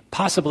made,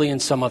 possibly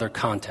in some other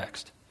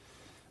context.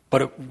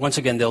 But once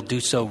again, they'll do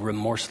so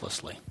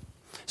remorselessly.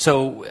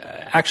 So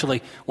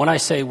actually, when I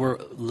say we're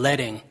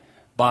letting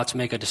bots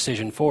make a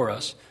decision for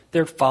us,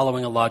 they're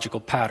following a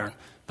logical pattern.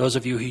 Those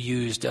of you who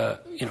used,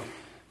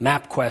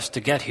 MapQuest to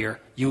get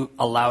here, you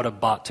allowed a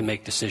bot to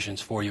make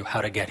decisions for you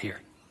how to get here.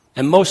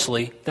 And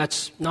mostly,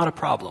 that's not a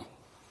problem.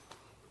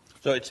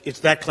 So it's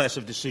that class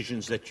of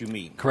decisions that you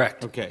mean?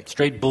 Correct. Okay.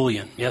 Straight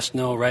Boolean. Yes,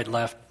 no, right,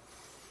 left.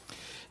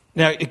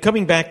 Now,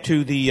 coming back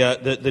to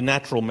the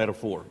natural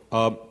metaphor,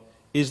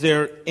 is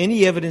there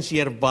any evidence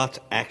yet of bots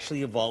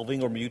actually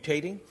evolving or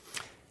mutating?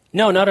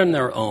 No, not on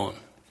their own.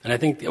 And I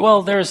think,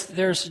 well,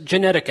 there's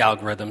genetic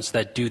algorithms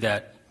that do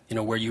that,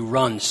 where you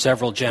run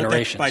several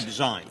generations. But that's by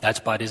design. That's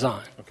by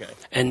design. Okay.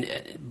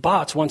 And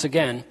bots, once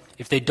again,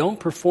 if they don't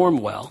perform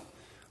well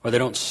or they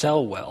don't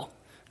sell well,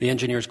 the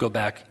engineers go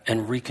back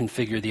and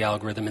reconfigure the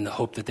algorithm in the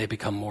hope that they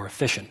become more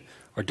efficient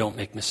or don't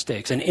make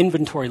mistakes. And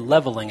inventory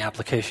leveling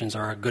applications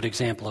are a good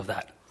example of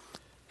that.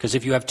 Because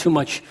if you have too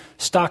much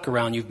stock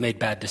around, you've made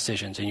bad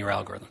decisions in your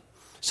algorithm.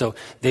 So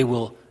they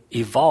will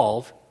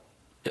evolve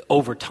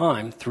over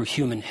time through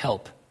human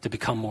help to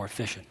become more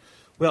efficient.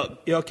 Well,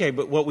 okay,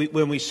 but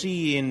when we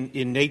see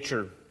in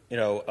nature,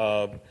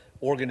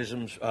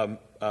 organisms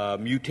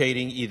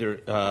mutating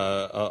either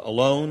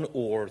alone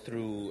or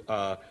through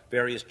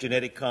various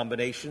genetic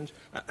combinations,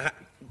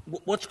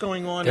 what's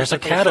going on? There's a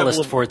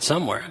catalyst for it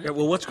somewhere. Yeah,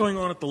 well, what's going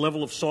on at the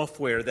level of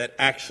software that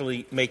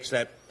actually makes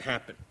that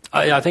happen?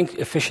 I think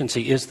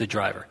efficiency is the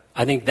driver.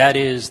 I think that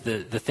is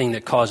the thing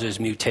that causes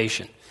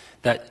mutation,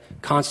 that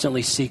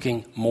constantly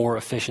seeking more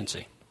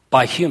efficiency.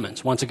 By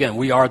humans. Once again,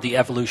 we are the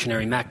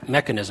evolutionary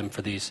mechanism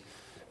for these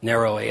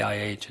narrow AI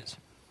agents.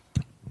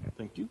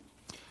 Thank you.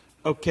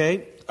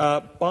 Okay.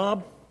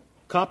 Bob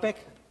Kopek,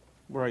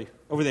 where are you?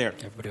 Over there.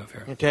 Everybody over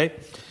here. Okay.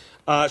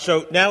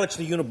 So now it's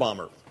the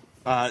Unabomber.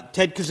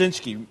 Ted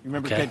Kaczynski.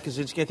 Remember Ted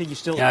Kaczynski? I think he's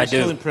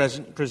still in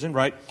prison,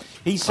 right?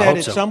 He said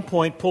at some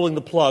point pulling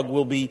the plug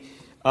will be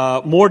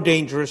more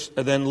dangerous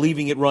than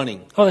leaving it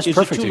running. Oh, that's a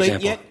perfect example. Is it too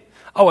late yet?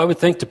 Oh, I would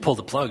think to pull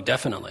the plug,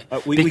 definitely.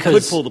 We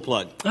could pull the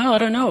plug. Oh, I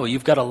don't know.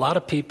 You've got a lot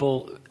of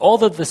people,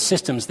 all of the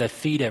systems that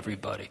feed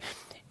everybody.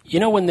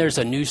 When there's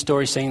a news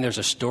story saying there's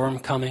a storm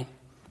coming,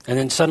 and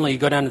then suddenly you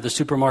go down to the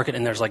supermarket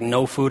and there's like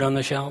no food on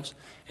the shelves?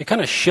 It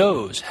kind of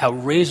shows how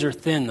razor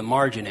thin the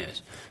margin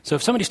is. So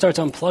if somebody starts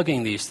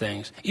unplugging these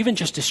things, even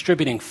just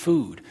distributing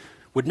food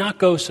would not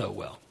go so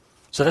well.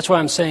 So that's why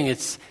I'm saying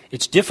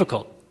it's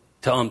difficult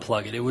to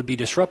unplug it. It would be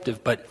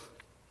disruptive, but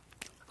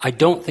I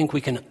don't think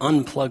we can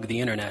unplug the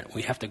internet.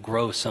 We have to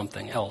grow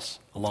something else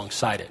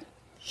alongside it.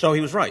 So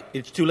he was right.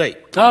 It's too late.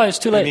 Oh, it's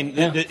too late. I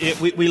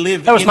mean, we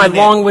live. That was my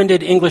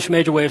long-winded English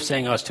major way of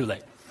saying, "Oh, it's too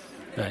late."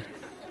 Right.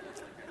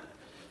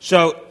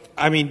 So,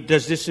 I mean,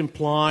 does this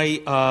imply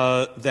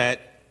that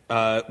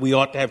we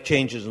ought to have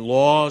changes in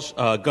laws,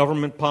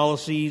 government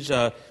policies?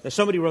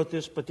 Somebody wrote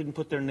this but didn't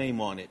put their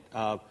name on it.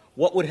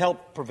 What would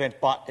help prevent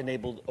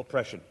bot-enabled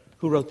oppression?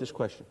 Who wrote this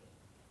question?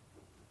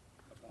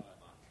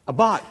 A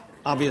bot.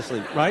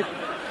 Obviously, right?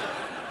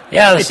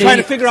 Yeah, it's trying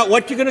to figure out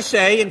what you're going to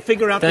say and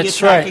figure out the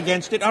attack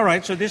against it. All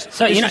right, so this.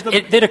 So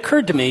it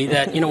occurred to me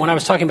that when I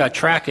was talking about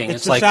tracking,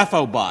 it's like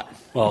Sappho bot.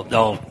 Well,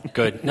 oh,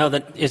 good. No,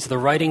 is the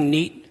writing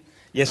neat?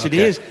 Yes, it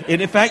is.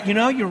 And in fact,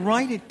 you're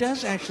right. It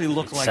does actually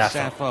look like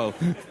Sappho.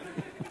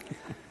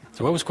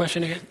 So, what was the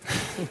question again?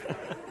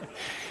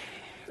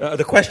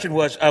 The question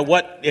was,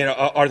 what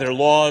are there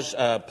laws,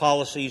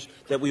 policies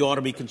that we ought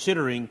to be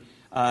considering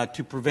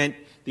to prevent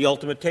the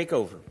ultimate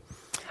takeover?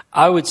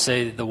 I would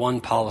say the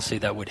one policy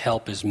that would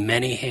help is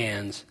many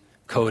hands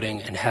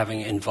coding and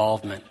having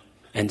involvement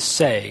and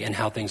say in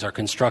how things are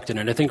constructed.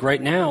 And I think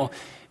right now,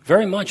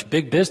 very much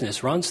big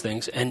business runs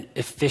things, and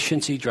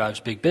efficiency drives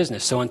big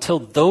business. So until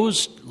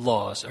those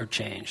laws are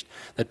changed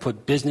that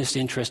put business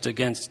interest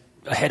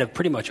ahead of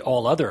pretty much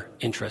all other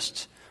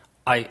interests,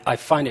 I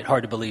find it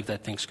hard to believe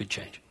that things could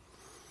change.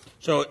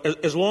 So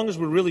as long as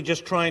we're really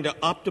just trying to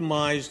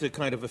optimize the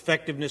kind of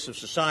effectiveness of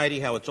society,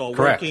 how it's all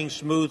Correct. working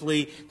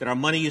smoothly, that our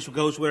money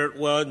goes where it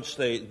wants,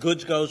 the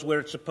goods goes where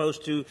it's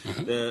supposed to,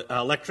 the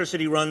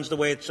electricity runs the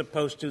way it's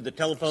supposed to, the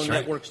telephone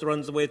networks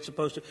runs the way it's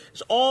supposed to.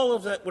 So all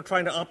of that we're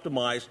trying to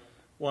optimize.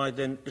 Why,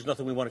 then there's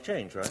nothing we want to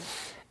change, right?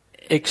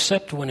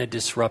 Except when a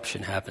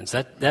disruption happens.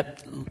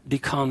 That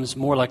becomes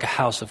more like a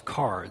house of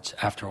cards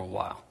after a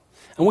while.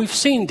 And we've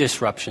seen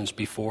disruptions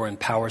before in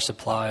power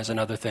supplies and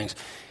other things.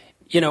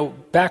 You know,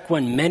 back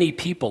when many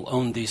people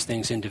owned these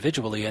things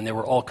individually and they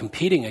were all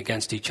competing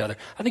against each other,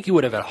 I think you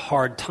would have had a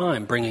hard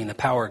time bringing the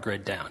power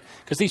grid down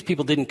because these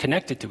people didn't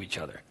connect it to each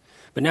other.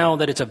 But now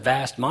that it's a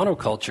vast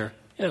monoculture,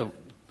 you know,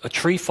 a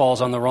tree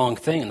falls on the wrong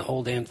thing and the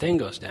whole damn thing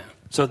goes down.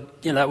 So,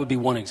 you know, that would be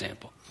one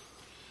example.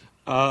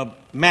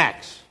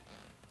 Max,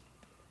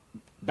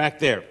 back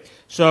there.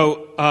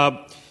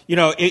 So, you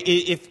know,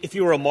 if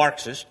you were a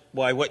Marxist,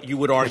 why, what you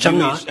would argue Which I'm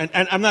not. is,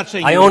 and I'm not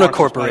saying I you're own a Marxist,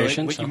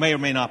 corporation, but so. you may or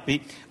may not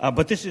be.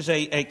 But this is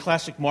a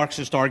classic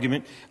Marxist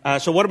argument.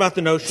 So what about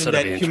the notion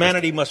that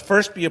humanity must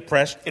first be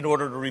oppressed in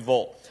order to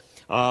revolt?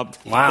 Wow.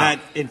 That,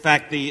 in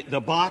fact,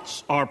 the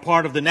bots are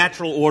part of the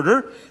natural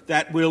order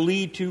that will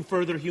lead to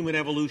further human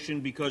evolution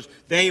because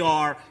they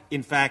are,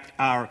 in fact,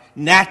 our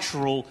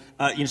natural,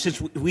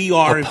 since we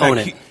are,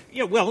 opponent.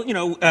 in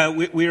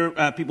fact,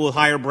 we're people with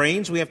higher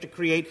brains. We have to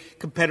create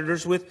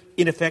competitors with,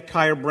 in effect,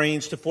 higher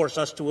brains to force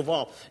us to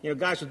evolve. You know,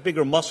 guys with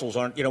bigger muscles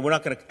aren't, you know, we're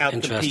not going to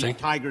outcompete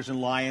tigers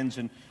and lions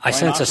and I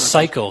sense a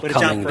cycle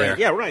coming there.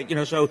 Yeah, right. You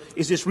know, so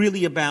is this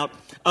really about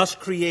us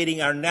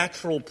creating our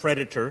natural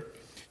predator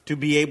to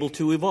be able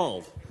to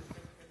evolve?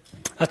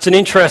 That's an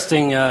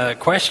interesting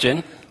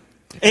question.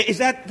 Is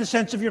that the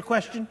sense of your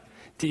question?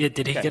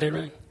 Did he get it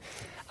right?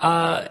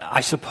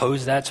 I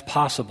suppose that's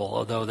possible,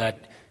 although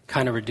that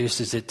kind of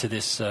reduces it to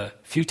this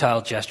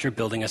futile gesture,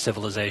 building a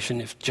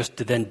civilization, if just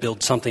to then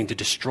build something to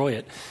destroy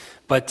it.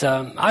 But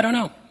I don't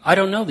know. I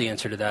don't know the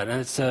answer to that, and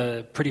it's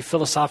a pretty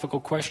philosophical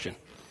question.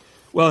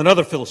 Well,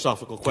 another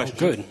philosophical question.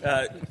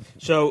 Oh, good.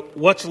 So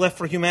what's left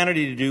for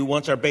humanity to do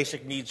once our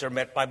basic needs are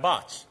met by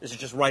bots? Is it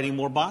just writing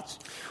more bots?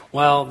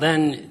 Well,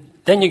 then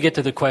you get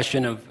to the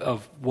question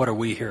of what are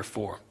we here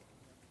for?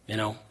 You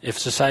know, if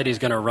society is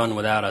going to run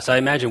without us, I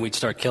imagine we'd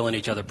start killing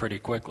each other pretty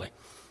quickly.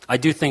 I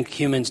do think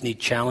humans need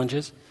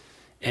challenges,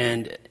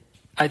 and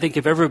I think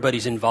if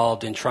everybody's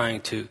involved in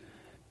trying to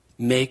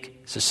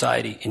make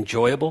society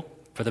enjoyable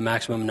for the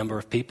maximum number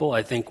of people,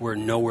 I think we're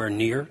nowhere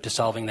near to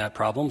solving that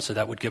problem, so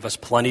that would give us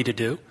plenty to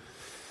do.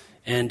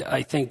 And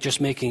I think just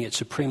making it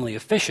supremely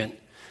efficient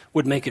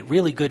would make it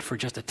really good for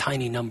just a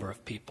tiny number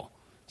of people.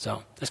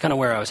 So that's kind of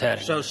where I was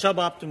heading. So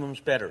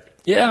suboptimum's better.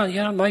 Yeah,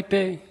 it might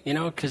be, you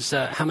know, because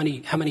how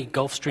many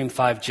Gulfstream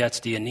 5 jets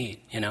do you need,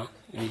 you know?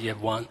 You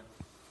have one?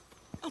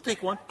 I'll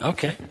take one.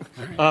 Okay.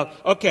 All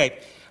right. Okay.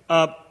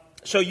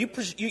 So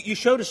you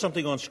showed us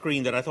something on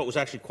screen that I thought was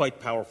actually quite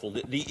powerful,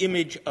 the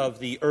image of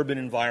the urban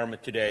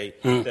environment today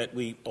that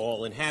we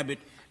all inhabit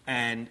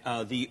and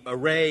the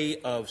array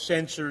of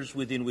sensors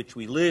within which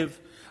we live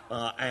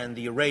and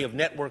the array of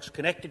networks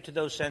connected to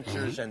those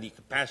sensors and the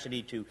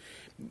capacity to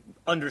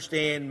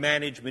understand,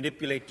 manage,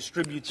 manipulate,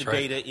 distribute the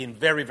data in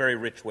very, very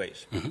rich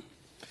ways.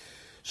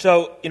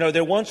 So, you know,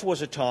 there once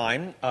was a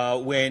time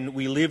when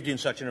we lived in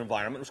such an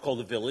environment. It was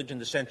called a village,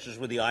 and the sensors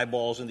were the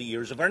eyeballs and the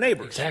ears of our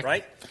neighbors, exactly.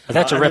 right? Well,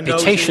 that's a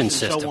reputation and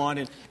system. So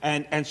on,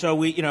 and so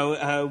we, you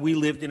know, we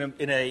lived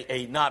in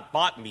a not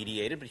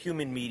bot-mediated, but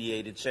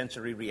human-mediated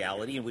sensory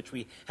reality in which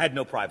we had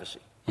no privacy,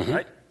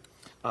 right?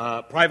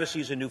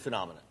 Privacy is a new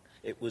phenomenon.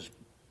 It was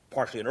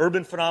partially an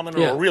urban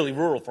phenomenon or a really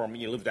rural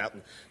phenomenon. You lived out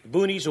in the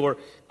boonies, or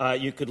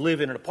you could live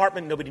in an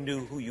apartment. Nobody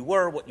knew who you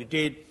were, what you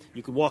did.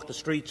 You could walk the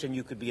streets, and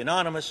you could be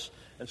anonymous,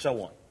 and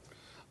so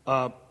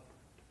on.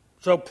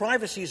 So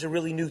privacy is a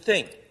really new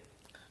thing.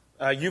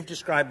 You've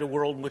described a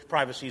world in which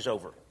privacy is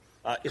over.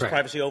 Is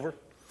privacy over?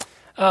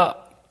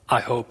 I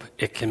hope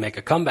it can make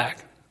a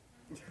comeback.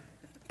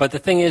 But the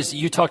thing is,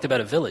 you talked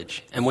about a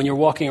village, and when you're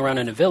walking around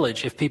in a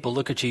village, if people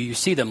look at you, you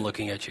see them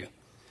looking at you.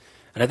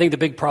 And I think the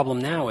big problem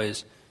now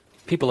is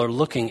people are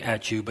looking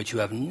at you, but you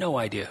have no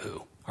idea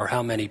who or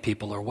how many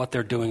people or what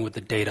they're doing with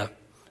the data,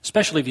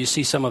 especially if you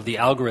see some of the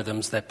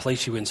algorithms that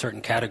place you in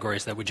certain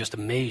categories that would just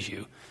amaze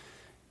you.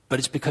 But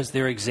it's because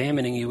they're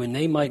examining you, and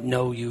they might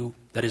know you,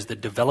 that is the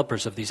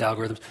developers of these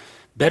algorithms,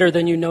 better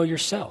than you know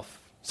yourself.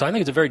 So I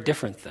think it's a very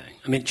different thing.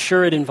 I mean,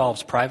 sure, it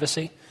involves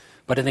privacy,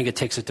 but I think it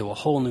takes it to a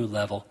whole new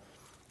level,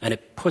 and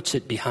it puts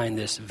it behind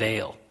this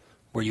veil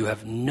where you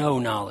have no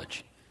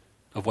knowledge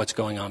of what's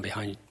going on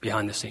behind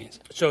the scenes.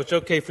 So it's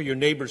okay for your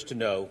neighbors to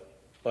know,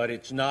 but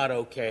it's not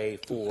okay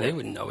for... They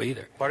wouldn't know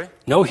either. Pardon?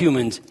 No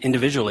humans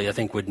individually, I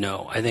think, would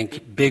know. I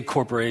think big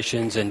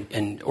corporations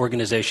and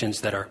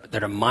organizations that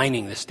are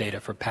mining this data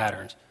for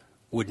patterns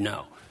would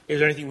know. Is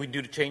there anything we can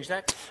do to change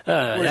that?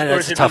 That's or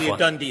is a it tough really one.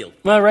 a done deal?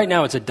 Well, right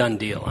now it's a done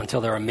deal until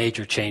there are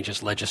major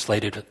changes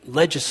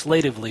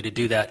legislatively to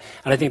do that.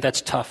 And I think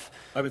that's tough.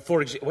 I mean,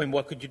 for example,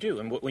 what could you do?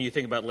 And when you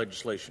think about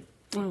legislation?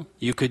 Well,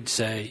 you could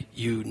say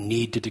you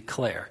need to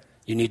declare.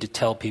 You need to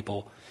tell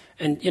people.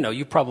 And,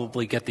 you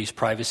probably get these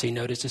privacy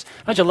notices.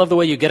 Don't you love the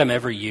way you get them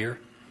every year?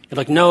 You're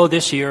like, no,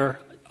 this year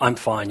I'm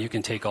fine. You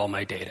can take all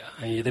my data.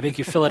 And they make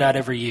you fill it out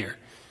every year.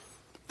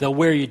 They'll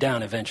wear you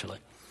down eventually.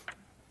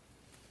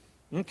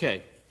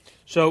 Okay.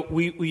 So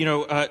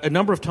a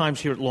number of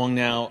times here at Long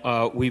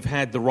Now, we've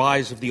had the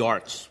rise of the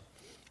arts,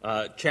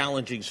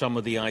 challenging some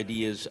of the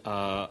ideas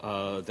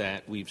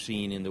that we've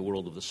seen in the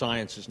world of the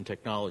sciences and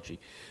technology.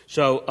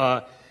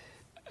 So,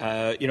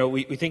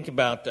 we think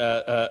about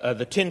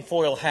the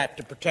tinfoil hat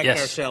to protect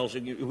ourselves.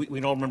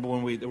 We all remember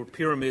when there were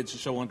pyramids and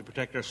so on to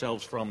protect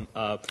ourselves from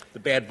the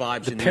bad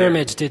vibes. The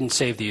pyramids didn't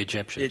save the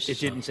Egyptians. It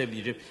didn't save the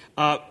Egyptians.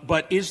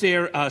 But is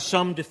there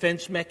some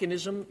defense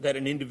mechanism that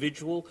an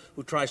individual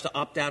who tries to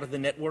opt out of the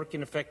network,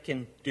 in effect,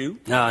 can do?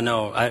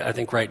 No. I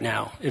think right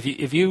now,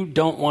 if you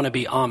don't want to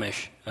be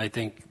Amish, I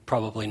think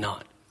probably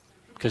not.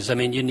 Because,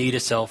 you need a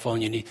cell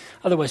phone.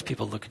 Otherwise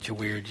people look at you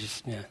weird.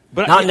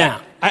 But not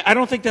now. I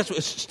don't think that's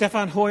what...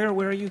 Stefan Hoyer,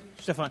 where are you?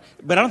 Stefan.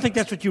 But I don't think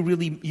that's what you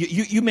really...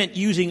 You meant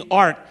using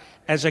art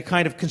as a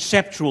kind of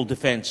conceptual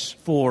defense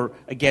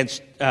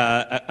against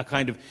a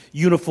kind of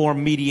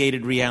uniform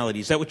mediated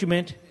reality. Is that what you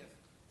meant?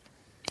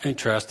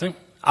 Interesting.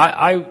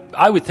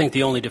 I would think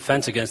the only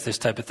defense against this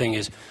type of thing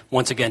is,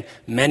 once again,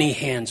 many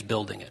hands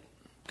building it.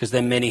 Because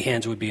then many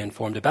hands would be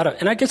informed about it.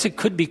 And I guess it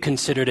could be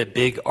considered a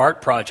big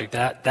art project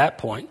at that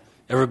point.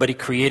 Everybody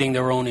creating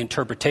their own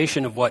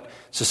interpretation of what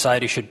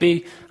society should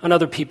be, and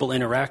other people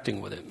interacting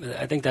with it.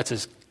 I think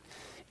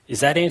is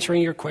that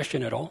answering your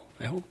question at all,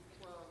 I hope?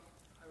 Well,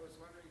 I was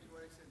wondering to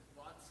what extent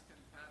bots can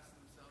pass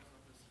themselves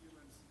off as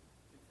humans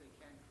if they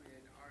can't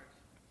create art.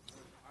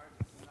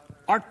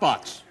 Art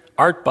bots.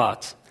 Art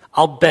bots.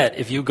 I'll bet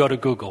if you go to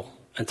Google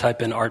and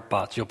type in art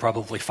bots, you'll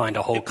probably find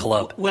a whole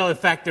club. Well, in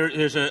fact,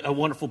 there's a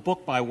wonderful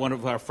book by one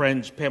of our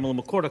friends, Pamela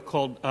McCorda,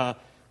 called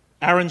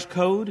Aaron's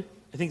Code.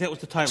 I think that was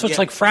the title. So it's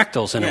like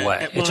fractals in a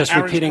way. It's just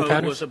repeating patterns?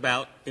 Aaron's Code was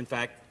about, in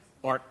fact,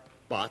 art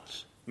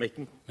bots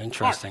making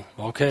Interesting.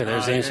 art. Okay,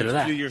 there's the answer to that.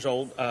 It's a few years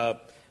old.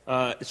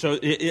 So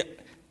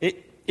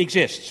it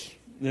exists.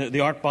 The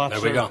art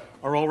bots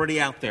are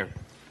already out there.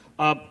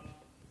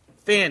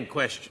 Fan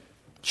question.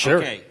 Sure.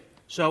 Okay.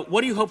 So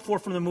what do you hope for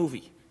from the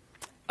movie?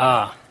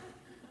 No,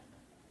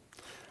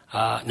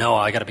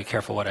 I got to be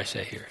careful what I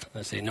say here.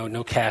 Let's see.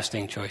 No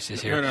casting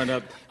choices here. No.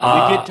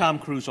 We did Tom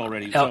Cruise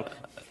already.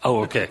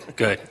 Okay.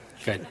 Good.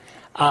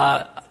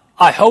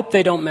 I hope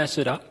they don't mess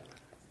it up,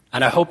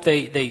 and I hope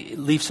they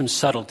leave some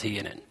subtlety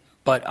in it.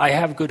 But I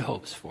have good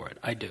hopes for it.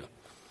 I do.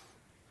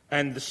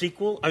 And the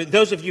sequel?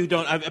 Those of you who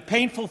don't... a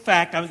painful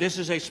fact, this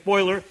is a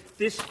spoiler,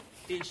 this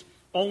is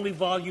only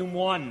Volume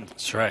 1.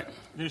 That's right.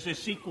 There's a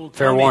sequel coming.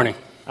 Fair warning.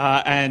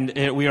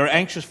 And we are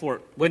anxious for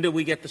it. When do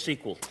we get the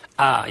sequel?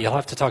 You'll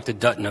have to talk to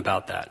Dutton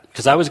about that.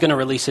 Because I was going to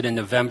release it in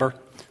November,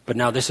 but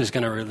now this is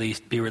going to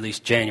be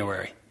released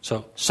January.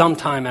 So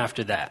sometime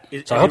after that.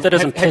 So I hope that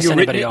doesn't piss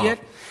anybody off.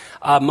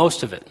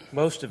 Most of it.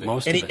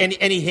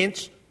 Any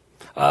hints?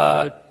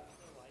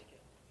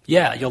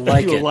 Yeah, you'll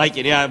like it. You'll like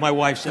it. Yeah, my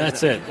wife said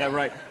That's it. Yeah,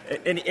 right.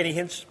 Any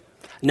hints?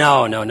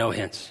 No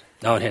hints.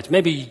 No hints.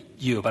 Maybe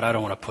you, but I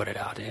don't want to put it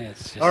out.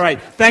 It's just... All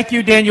right. Thank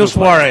you, Daniel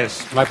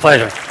Suarez. My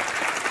pleasure.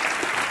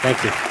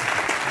 Thank you.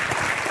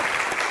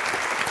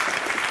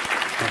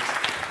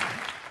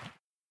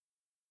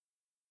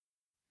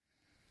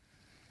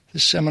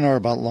 This seminar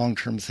about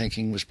long-term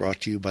thinking was brought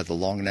to you by the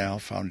Long Now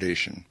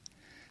Foundation.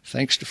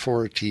 Thanks to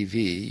Fora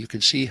TV, you can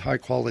see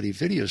high-quality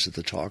videos of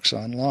the talks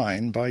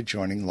online by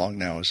joining Long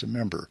Now as a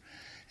member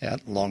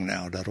at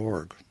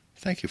longnow.org.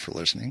 Thank you for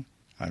listening.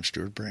 I'm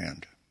Stuart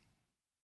Brand.